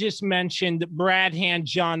 as you just mentioned: Brad Hand,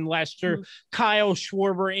 John Lester, Kyle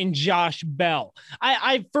Schwarber, and Josh Bell.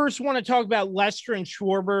 I first want to talk about Lester and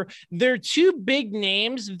Schwarber. They're two big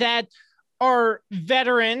names that are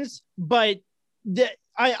veterans, but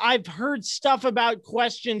I've heard stuff about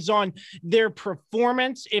questions on their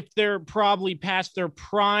performance, if they're probably past their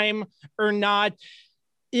prime or not.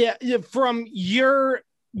 Yeah, from your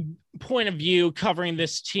point of view covering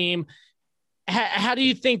this team, how do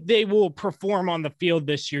you think they will perform on the field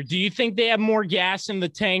this year? Do you think they have more gas in the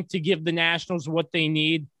tank to give the Nationals what they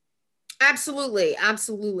need? Absolutely.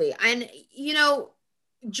 Absolutely. And, you know,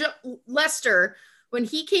 Lester, when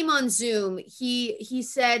he came on Zoom, he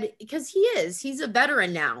said, because he's a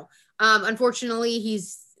veteran now. Unfortunately,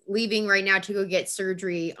 he's leaving right now to go get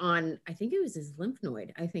surgery on, I think it was his lymph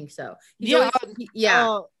node. I think so.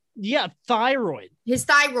 Thyroid. His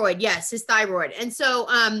thyroid. Yes, his thyroid. And so,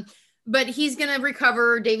 but he's going to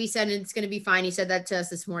recover. Davey said it's going to be fine. He said that to us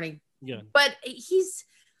this morning. Yeah. But he's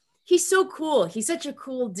so cool. He's such a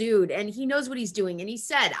cool dude, and he knows what he's doing. And he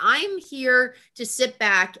said, I'm here to sit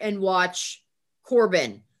back and watch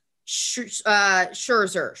Corbin,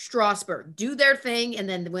 Scherzer, Strasburg do their thing. And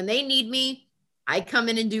then when they need me, I come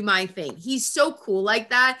in and do my thing. He's so cool like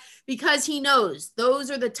that because he knows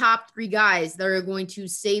those are the top three guys that are going to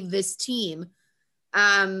save this team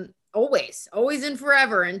always and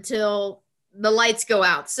forever until the lights go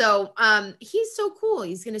out. So he's so cool.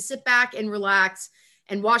 He's going to sit back and relax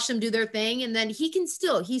and watch them do their thing. And then he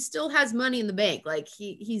still has money in the bank. Like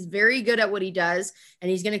he's very good at what he does,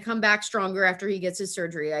 and he's going to come back stronger after he gets his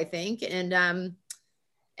surgery, I think.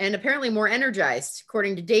 And apparently more energized,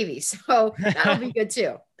 according to Davey. So that'll be good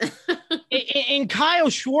too. And Kyle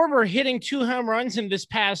Schwarber hitting 2 home runs in this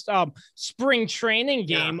past spring training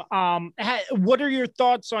game. Yeah. What are your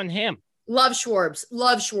thoughts on him? Love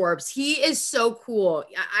Schwarbs. He is so cool.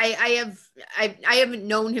 I haven't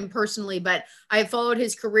known him personally, but I have followed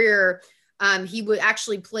his career. He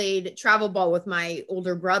actually played travel ball with my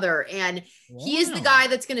older brother, and he is the guy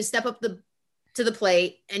that's going to step up to the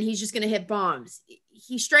plate, and he's just going to hit bombs.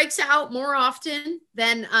 He strikes out more often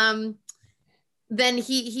than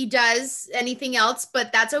he does anything else,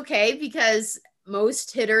 but that's okay because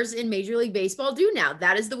most hitters in Major League Baseball do now.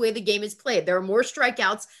 That is the way the game is played. There are more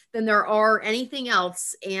strikeouts than there are anything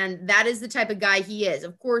else, and that is the type of guy he is.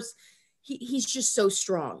 Of course, he's just so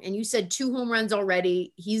strong. And you said 2 home runs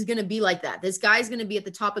already. He's going to be like that. This guy's going to be at the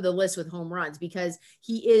top of the list with home runs because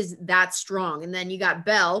he is that strong. And then you got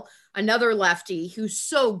Bell, another lefty who's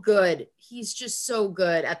so good. He's just so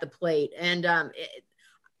good at the plate. And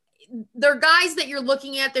they're guys that you're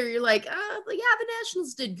looking at there. You're like, the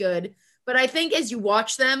Nationals did good. But I think as you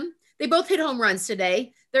watch them, they both hit home runs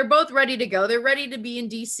today. They're both ready to go. They're ready to be in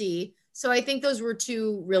DC. So I think those were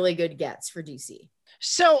 2 really good gets for DC.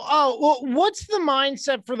 So, what's the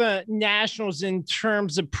mindset for the Nationals in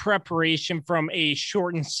terms of preparation from a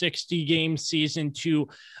shortened 60-game season to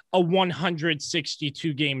a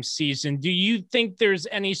 162-game season? Do you think there's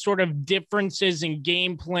any sort of differences in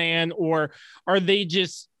game plan, or are they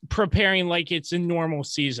just preparing like it's a normal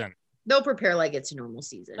season? They'll prepare like it's a normal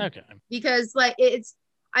season. Okay. Because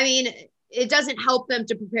it doesn't help them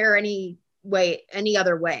to prepare any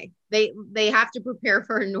other way. They have to prepare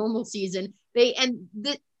for a normal season. And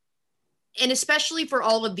especially for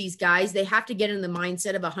all of these guys, they have to get in the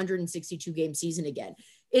mindset of a 162 game season again.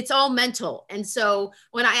 It's all mental. And so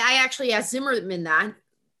when I actually asked Zimmerman that,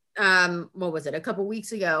 what was it, a couple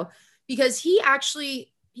weeks ago, because he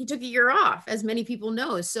took a year off, as many people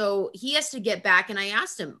know. So he has to get back. And I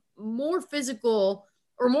asked him, more physical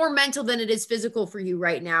or more mental than it is physical for you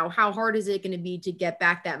right now, how hard is it going to be to get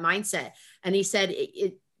back that mindset? And he said,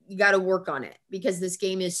 you got to work on it because this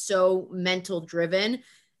game is so mental driven.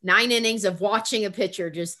 9 innings of watching a pitcher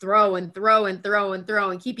just throw and throw and throw and throw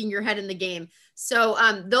and keeping your head in the game. So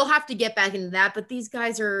they'll have to get back into that. But these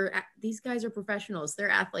guys are professionals. They're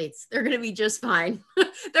athletes. They're going to be just fine.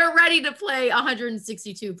 They're ready to play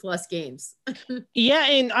 162 plus games. Yeah.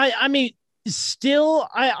 And I mean, still,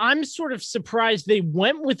 I'm sort of surprised they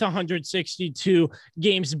went with 162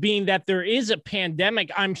 games, being that there is a pandemic.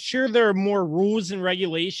 I'm sure there are more rules and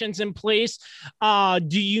regulations in place. Do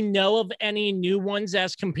you know of any new ones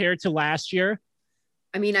as compared to last year?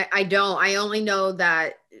 I mean, I don't. I only know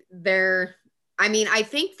that I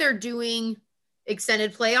think they're doing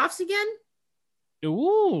extended playoffs again.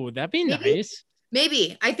 Ooh, that'd be nice.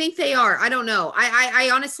 Maybe. I think they are. I don't know. I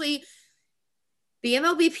honestly, the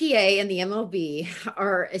MLBPA and the MLB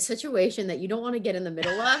are a situation that you don't want to get in the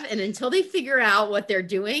middle of. And until they figure out what they're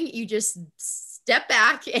doing, you just step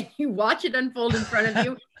back and you watch it unfold in front of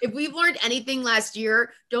you. If we've learned anything last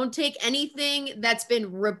year, don't take anything that's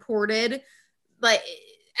been reported. But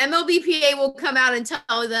MLBPA will come out and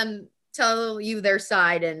tell you their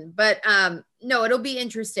side. But no, it'll be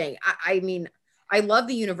interesting. I mean, I love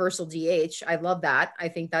the universal DH. I love that. I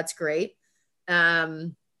think that's great.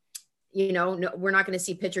 No, we're not going to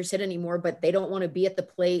see pitchers hit anymore, but they don't want to be at the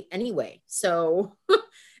plate anyway. So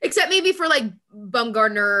except maybe for like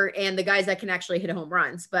Bumgarner and the guys that can actually hit home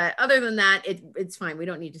runs. But other than that, it's fine. We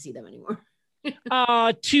don't need to see them anymore.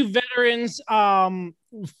 Two veterans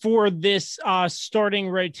for this starting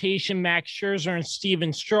rotation, Max Scherzer and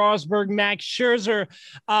Steven Strasburg. Max Scherzer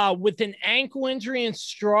with an ankle injury and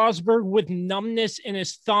Strasburg with numbness in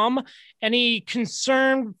his thumb. Any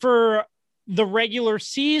concern for the regular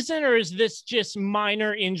season, or is this just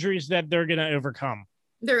minor injuries that they're going to overcome?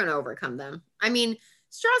 They're going to overcome them. I mean,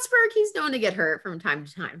 Strasburg, he's known to get hurt from time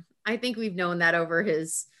to time. I think we've known that over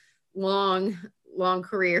his long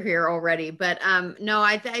career here already. But no,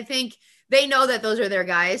 I think they know that those are their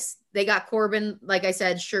guys. They got Corbin, like I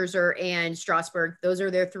said, Scherzer and Strasburg. Those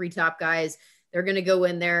are their 3 top guys. They're going to go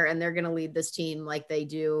in there and they're going to lead this team like they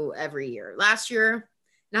do every year. Last year,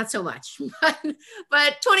 not so much,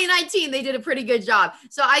 but 2019, they did a pretty good job.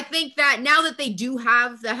 So I think that now that they do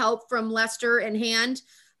have the help from Lester in hand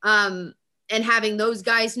and having those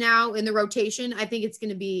guys now in the rotation, I think it's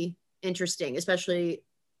going to be interesting, especially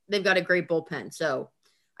they've got a great bullpen. So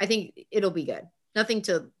I think it'll be good. Nothing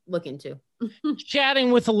to look into.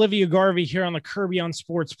 Chatting with Olivia Garvey here on the Kirby on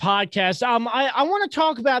Sports podcast. I want to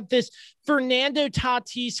talk about this Fernando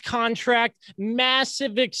Tatis contract,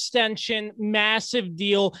 massive extension, massive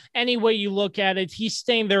deal. Any way you look at it, he's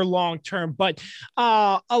staying there long term. But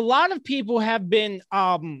a lot of people have been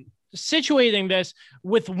situating this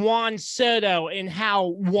with Juan Soto and how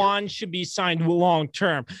Juan should be signed long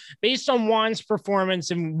term. Based on Juan's performance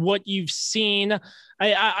and what you've seen,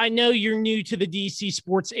 I know you're new to the DC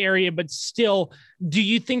sports area, but still, do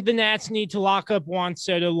you think the Nats need to lock up Juan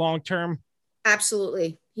Soto long term?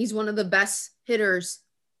 Absolutely. He's one of the best hitters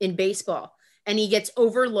in baseball, and he gets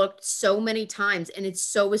overlooked so many times, and it's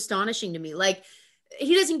so astonishing to me. Like,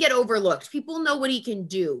 he doesn't get overlooked. People know what he can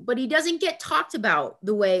do, but he doesn't get talked about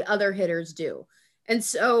the way other hitters do. And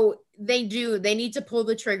so they need to pull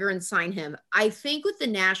the trigger and sign him. I think with the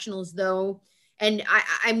Nationals, though, and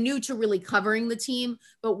I'm new to really covering the team,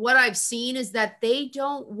 but what I've seen is that they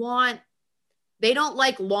don't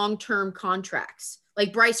like long-term contracts.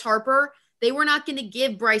 Like Bryce Harper, they were not going to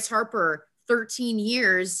give Bryce Harper 13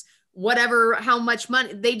 years, how much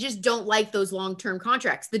money. They just don't like those long-term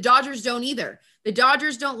contracts. The Dodgers don't either. The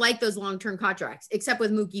Dodgers don't like those long-term contracts, except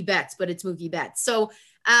with Mookie Betts, but it's Mookie Betts. So,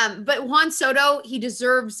 but Juan Soto, he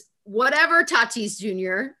deserves whatever Tatis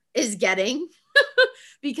Jr. is getting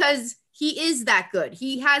because he is that good.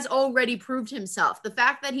 He has already proved himself. The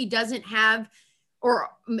fact that he doesn't have,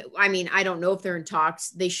 I don't know if they're in talks.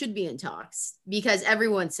 They should be in talks because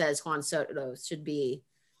everyone says Juan Soto should be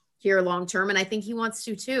here long-term. And I think he wants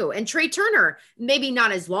to too. And Trey Turner, maybe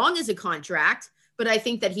not as long as a contract, but I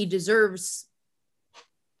think that he deserves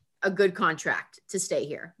a good contract to stay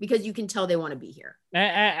here because you can tell they want to be here.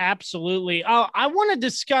 Absolutely. I want to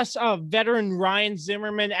discuss veteran Ryan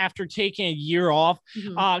Zimmerman after taking a year off.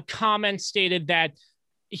 Comments stated that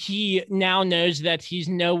he now knows that he's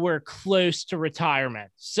nowhere close to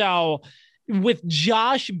retirement. So with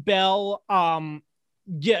Josh Bell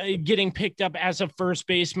getting picked up as a first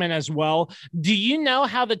baseman as well, do you know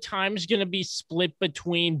how the time's going to be split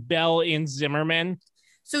between Bell and Zimmerman?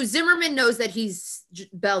 So Zimmerman knows that he's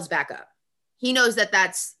Bell's backup. He knows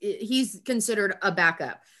that he's considered a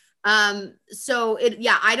backup. I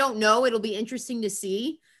don't know. It'll be interesting to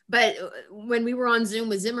see. But when we were on Zoom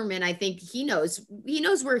with Zimmerman, I think he knows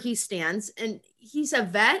where he stands, and he's a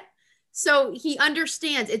vet. So he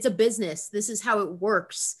understands it's a business. This is how it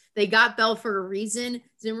works. They got Bell for a reason.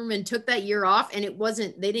 Zimmerman took that year off, and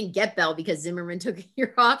they didn't get Bell because Zimmerman took a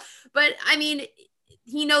year off. But I mean,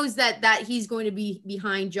 he knows that he's going to be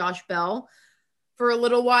behind Josh Bell for a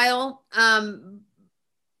little while.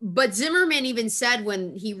 But Zimmerman even said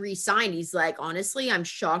when he re-signed, he's like, honestly, I'm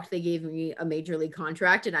shocked they gave me a major league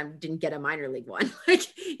contract and I didn't get a minor league one. Like,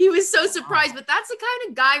 he was so surprised. But that's the kind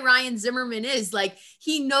of guy Ryan Zimmerman is. Like,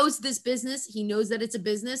 he knows this business. He knows that it's a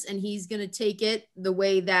business, and he's going to take it the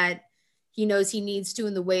way that he knows he needs to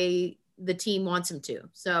and the way the team wants him to.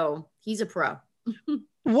 So he's a pro.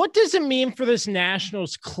 What does it mean for this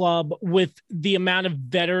Nationals club with the amount of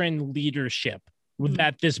veteran leadership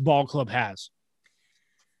that this ball club has?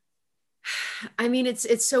 I mean,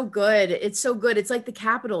 it's so good. It's so good. It's like the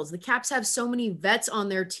Capitals. The Caps have so many vets on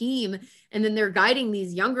their team, and then they're guiding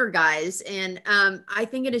these younger guys. And I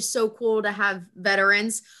think it is so cool to have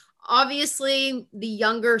veterans. Obviously, the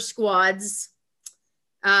younger squads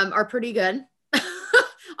are pretty good.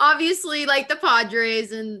 Obviously, like the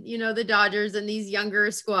Padres and, the Dodgers and these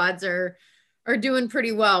younger squads are doing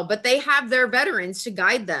pretty well, but they have their veterans to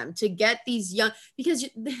guide them to get these young, because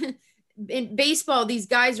in baseball, these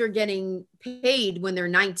guys are getting paid when they're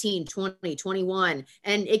 19, 20, 21,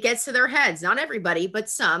 and it gets to their heads. Not everybody, but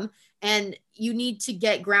some. And you need to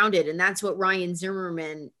get grounded. And that's what Ryan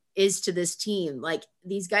Zimmerman is to this team. Like,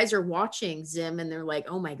 these guys are watching Zim and they're like,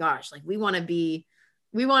 oh my gosh, like we want to be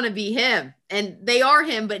him. And they are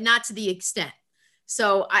him, but not to the extent.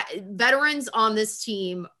 So veterans on this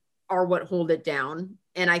team are what hold it down.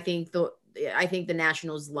 And I think the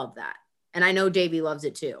Nationals love that. And I know Davey loves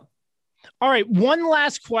it too. All right. One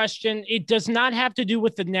last question. It does not have to do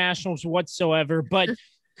with the Nationals whatsoever, but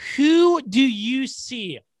who do you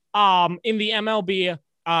see in the MLB?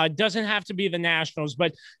 Doesn't have to be the Nationals,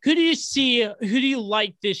 but who do you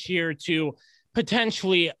like this year to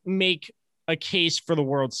potentially make a case for the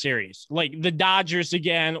World Series? Like the Dodgers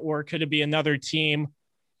again, or could it be another team?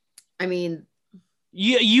 I mean,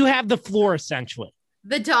 you have the floor essentially.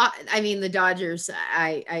 The Dodgers,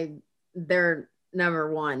 they're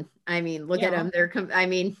number one. I mean, look at them.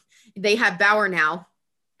 They have Bauer now.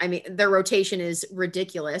 I mean, their rotation is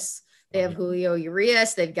ridiculous. They have Julio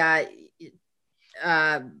Urias. They've got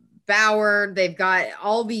Bauer. They've got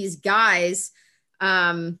all these guys.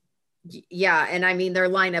 Yeah. And I mean, their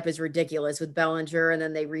lineup is ridiculous with Bellinger, and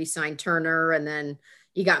then they re-signed Turner, and then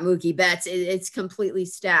you got Mookie Betts. It's completely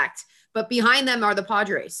stacked. But behind them are the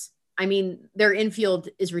Padres. I mean, their infield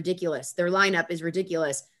is ridiculous. Their lineup is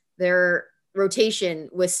ridiculous. Their rotation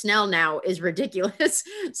with Snell now is ridiculous.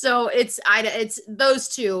 So it's those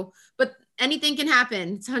two, but anything can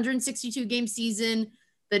happen. It's 162 game season.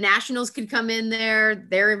 The Nationals could come in there.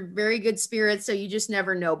 They're very good spirits. So you just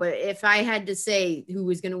never know. But if I had to say who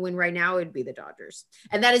was going to win right now, it'd be the Dodgers.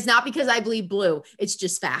 And that is not because I bleed blue. It's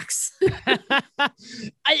just facts.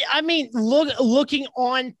 I mean, looking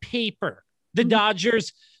on paper, the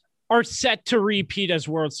Dodgers are set to repeat as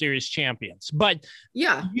World Series champions. But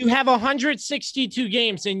yeah, you have 162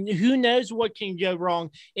 games, and who knows what can go wrong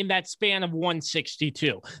in that span of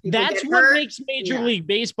 162. That's what makes Major League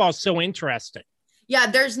Baseball so interesting. Yeah,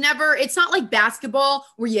 it's not like basketball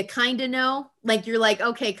where you kind of know. Like, you're like,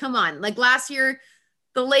 okay, come on. Like last year,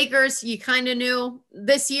 the Lakers, you kind of knew.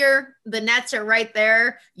 This year, the Nets are right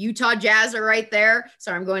there. Utah Jazz are right there.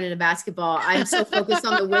 Sorry, I'm going into basketball. I'm so focused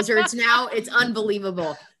on the Wizards now. It's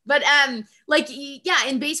unbelievable. But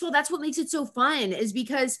in baseball, that's what makes it so fun, is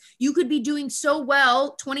because you could be doing so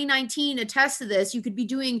well. 2019 attests to this. You could be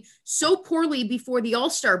doing so poorly before the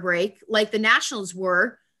All-Star break, like the Nationals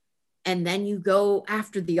were. And then you go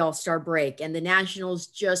after the All-Star break, and the Nationals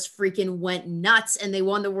just freaking went nuts and they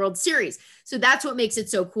won the World Series. So that's what makes it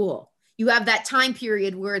so cool. You have that time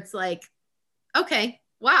period where it's like, okay,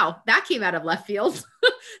 wow, that came out of left field.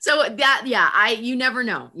 So you never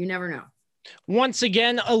know. You never know. Once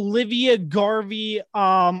again, Olivia Garvey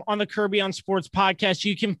on the Kirby on Sports podcast.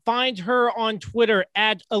 You can find her on Twitter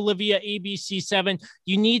at OliviaABC7.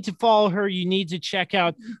 You need to follow her. You need to check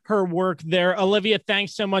out her work there. Olivia,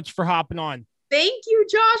 thanks so much for hopping on. Thank you,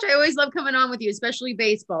 Josh. I always love coming on with you, especially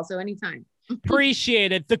baseball. So anytime.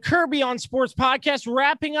 Appreciate it. The Kirby on Sports podcast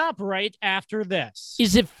wrapping up right after this.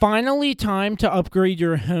 Is it finally time to upgrade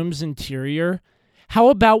your home's interior? How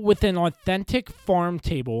about with an authentic farm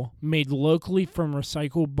table made locally from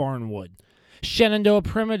recycled barnwood? Shenandoah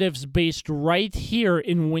Primitives, based right here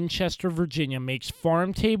in Winchester, Virginia, makes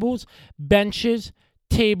farm tables, benches,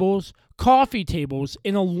 tables, coffee tables,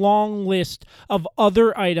 and a long list of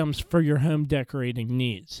other items for your home decorating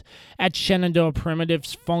needs. At Shenandoah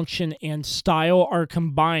Primitives, function and style are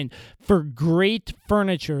combined for great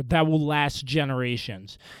furniture that will last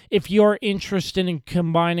generations. If you're interested in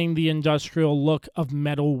combining the industrial look of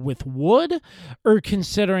metal with wood, or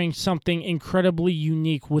considering something incredibly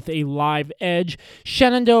unique with a live edge,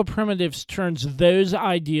 Shenandoah Primitives turns those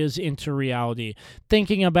ideas into reality.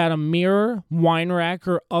 Thinking about a mirror, wine rack,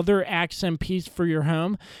 or other accent piece for your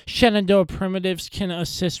home, Shenandoah Primitives can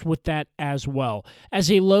assist with that as well.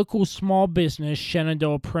 As a local small business,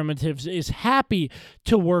 Shenandoah Primitives is happy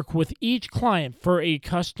to work with each client for a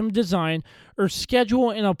custom design or schedule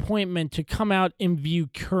an appointment to come out and view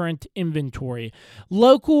current inventory.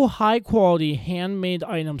 Local, high-quality, handmade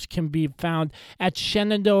items can be found at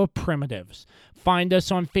Shenandoah Primitives. Find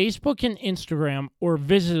us on Facebook and Instagram or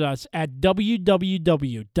visit us at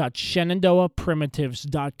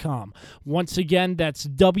www.shenandoahprimitives.com. Once again, that's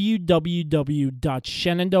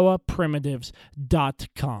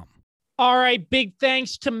www.shenandoahprimitives.com. All right, big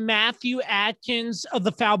thanks to Matthew Atkins of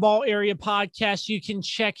the Foul Ball Area podcast. You can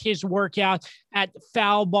check his work out at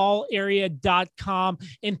foulballarea.com.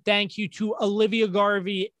 And thank you to Olivia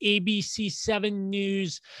Garvey, ABC7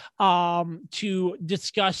 News, to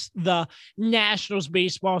discuss the Nationals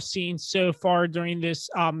baseball scene so far during this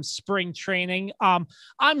spring training. I'm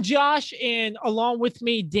Josh, and along with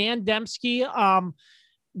me, Dan Dembski.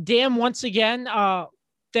 Dan, once again,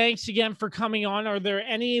 thanks again for coming on. Are there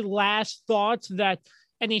any last thoughts, that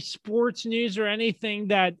any sports news or anything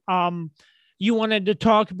that you wanted to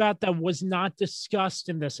talk about that was not discussed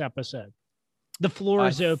in this episode? The floor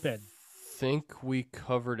is open. I think we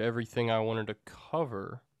covered everything I wanted to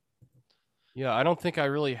cover. Yeah, I don't think I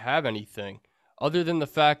really have anything other than the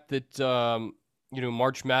fact that,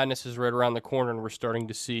 March Madness is right around the corner, and we're starting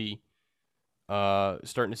to see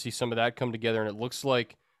some of that come together. And it looks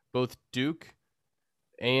like both Duke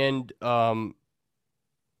and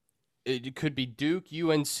it could be Duke,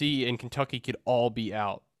 UNC, and Kentucky could all be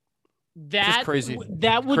out. That's crazy.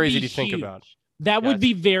 That would crazy be to think huge. about. That would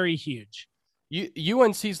be very huge.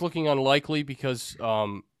 UNC's looking unlikely because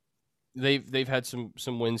they've had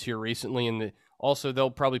some wins here recently, and also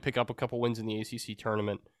they'll probably pick up a couple wins in the ACC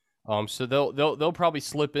tournament. So they'll probably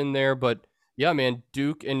slip in there. But yeah, man,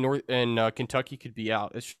 Duke and Kentucky could be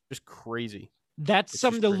out. It's just crazy. That's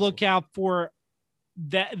something to look out for.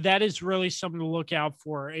 That is really something to look out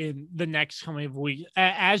for in the next coming week.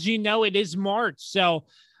 As you know, it is March, so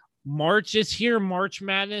March is here. March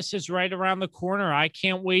Madness is right around the corner. I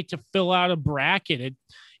can't wait to fill out a bracket.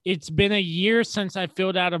 It's been a year since I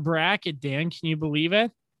filled out a bracket, Dan. Can you believe it?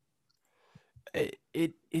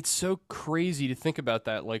 It's so crazy to think about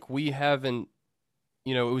that. Like, we haven't,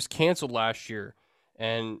 it was canceled last year,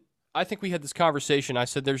 and I think we had this conversation. I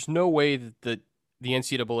said there's no way that the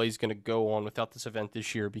NCAA is going to go on without this event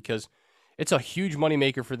this year, because it's a huge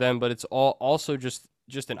moneymaker for them, but it's also just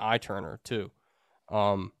an eye turner too.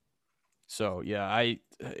 So yeah,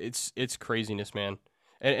 it's craziness, man.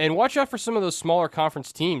 And watch out for some of those smaller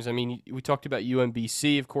conference teams. I mean, we talked about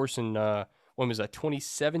UMBC, of course, in when was that,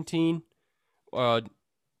 2017?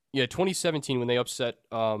 2017 when they upset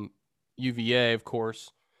UVA, of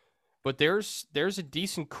course. But there's a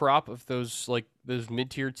decent crop of those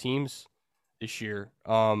mid-tier teams this year.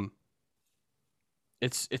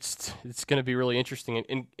 It's going to be really interesting,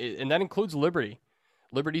 and that includes Liberty.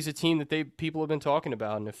 Liberty's a team that people have been talking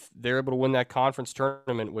about, and if they're able to win that conference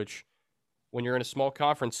tournament, which when you're in a small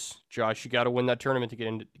conference, Josh, you got to win that tournament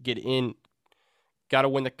to get in. Got to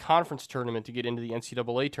win the conference tournament to get into the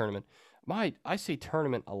NCAA tournament. I say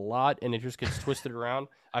tournament a lot, and it just gets twisted around.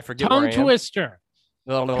 I forget where I am. Tongue twister.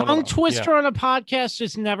 Tongue twister on a podcast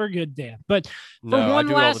is never good, Dan. But I do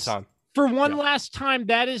it all the time. For one last time,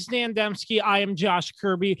 that is Dan Dembski. I am Josh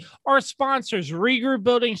Kirby. Our sponsors, Regroup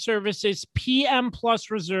Building Services, PM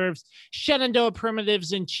Plus Reserves, Shenandoah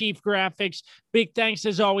Primitives, and Chief Graphics. Big thanks,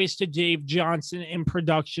 as always, to Dave Johnson and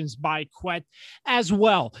Productions by Quet as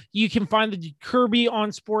well. You can find the Kirby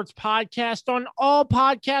on Sports podcast on all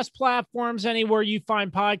podcast platforms, anywhere you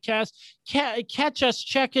find podcasts. Catch us,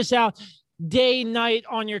 check us out day, night,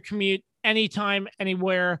 on your commute, anytime,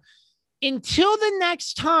 anywhere. Until the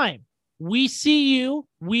next time, we see you,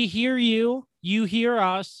 we hear you, you hear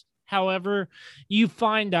us, however you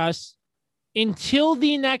find us. Until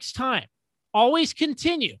the next time, always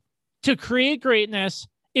continue to create greatness,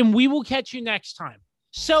 and we will catch you next time.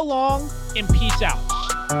 So long, and peace out.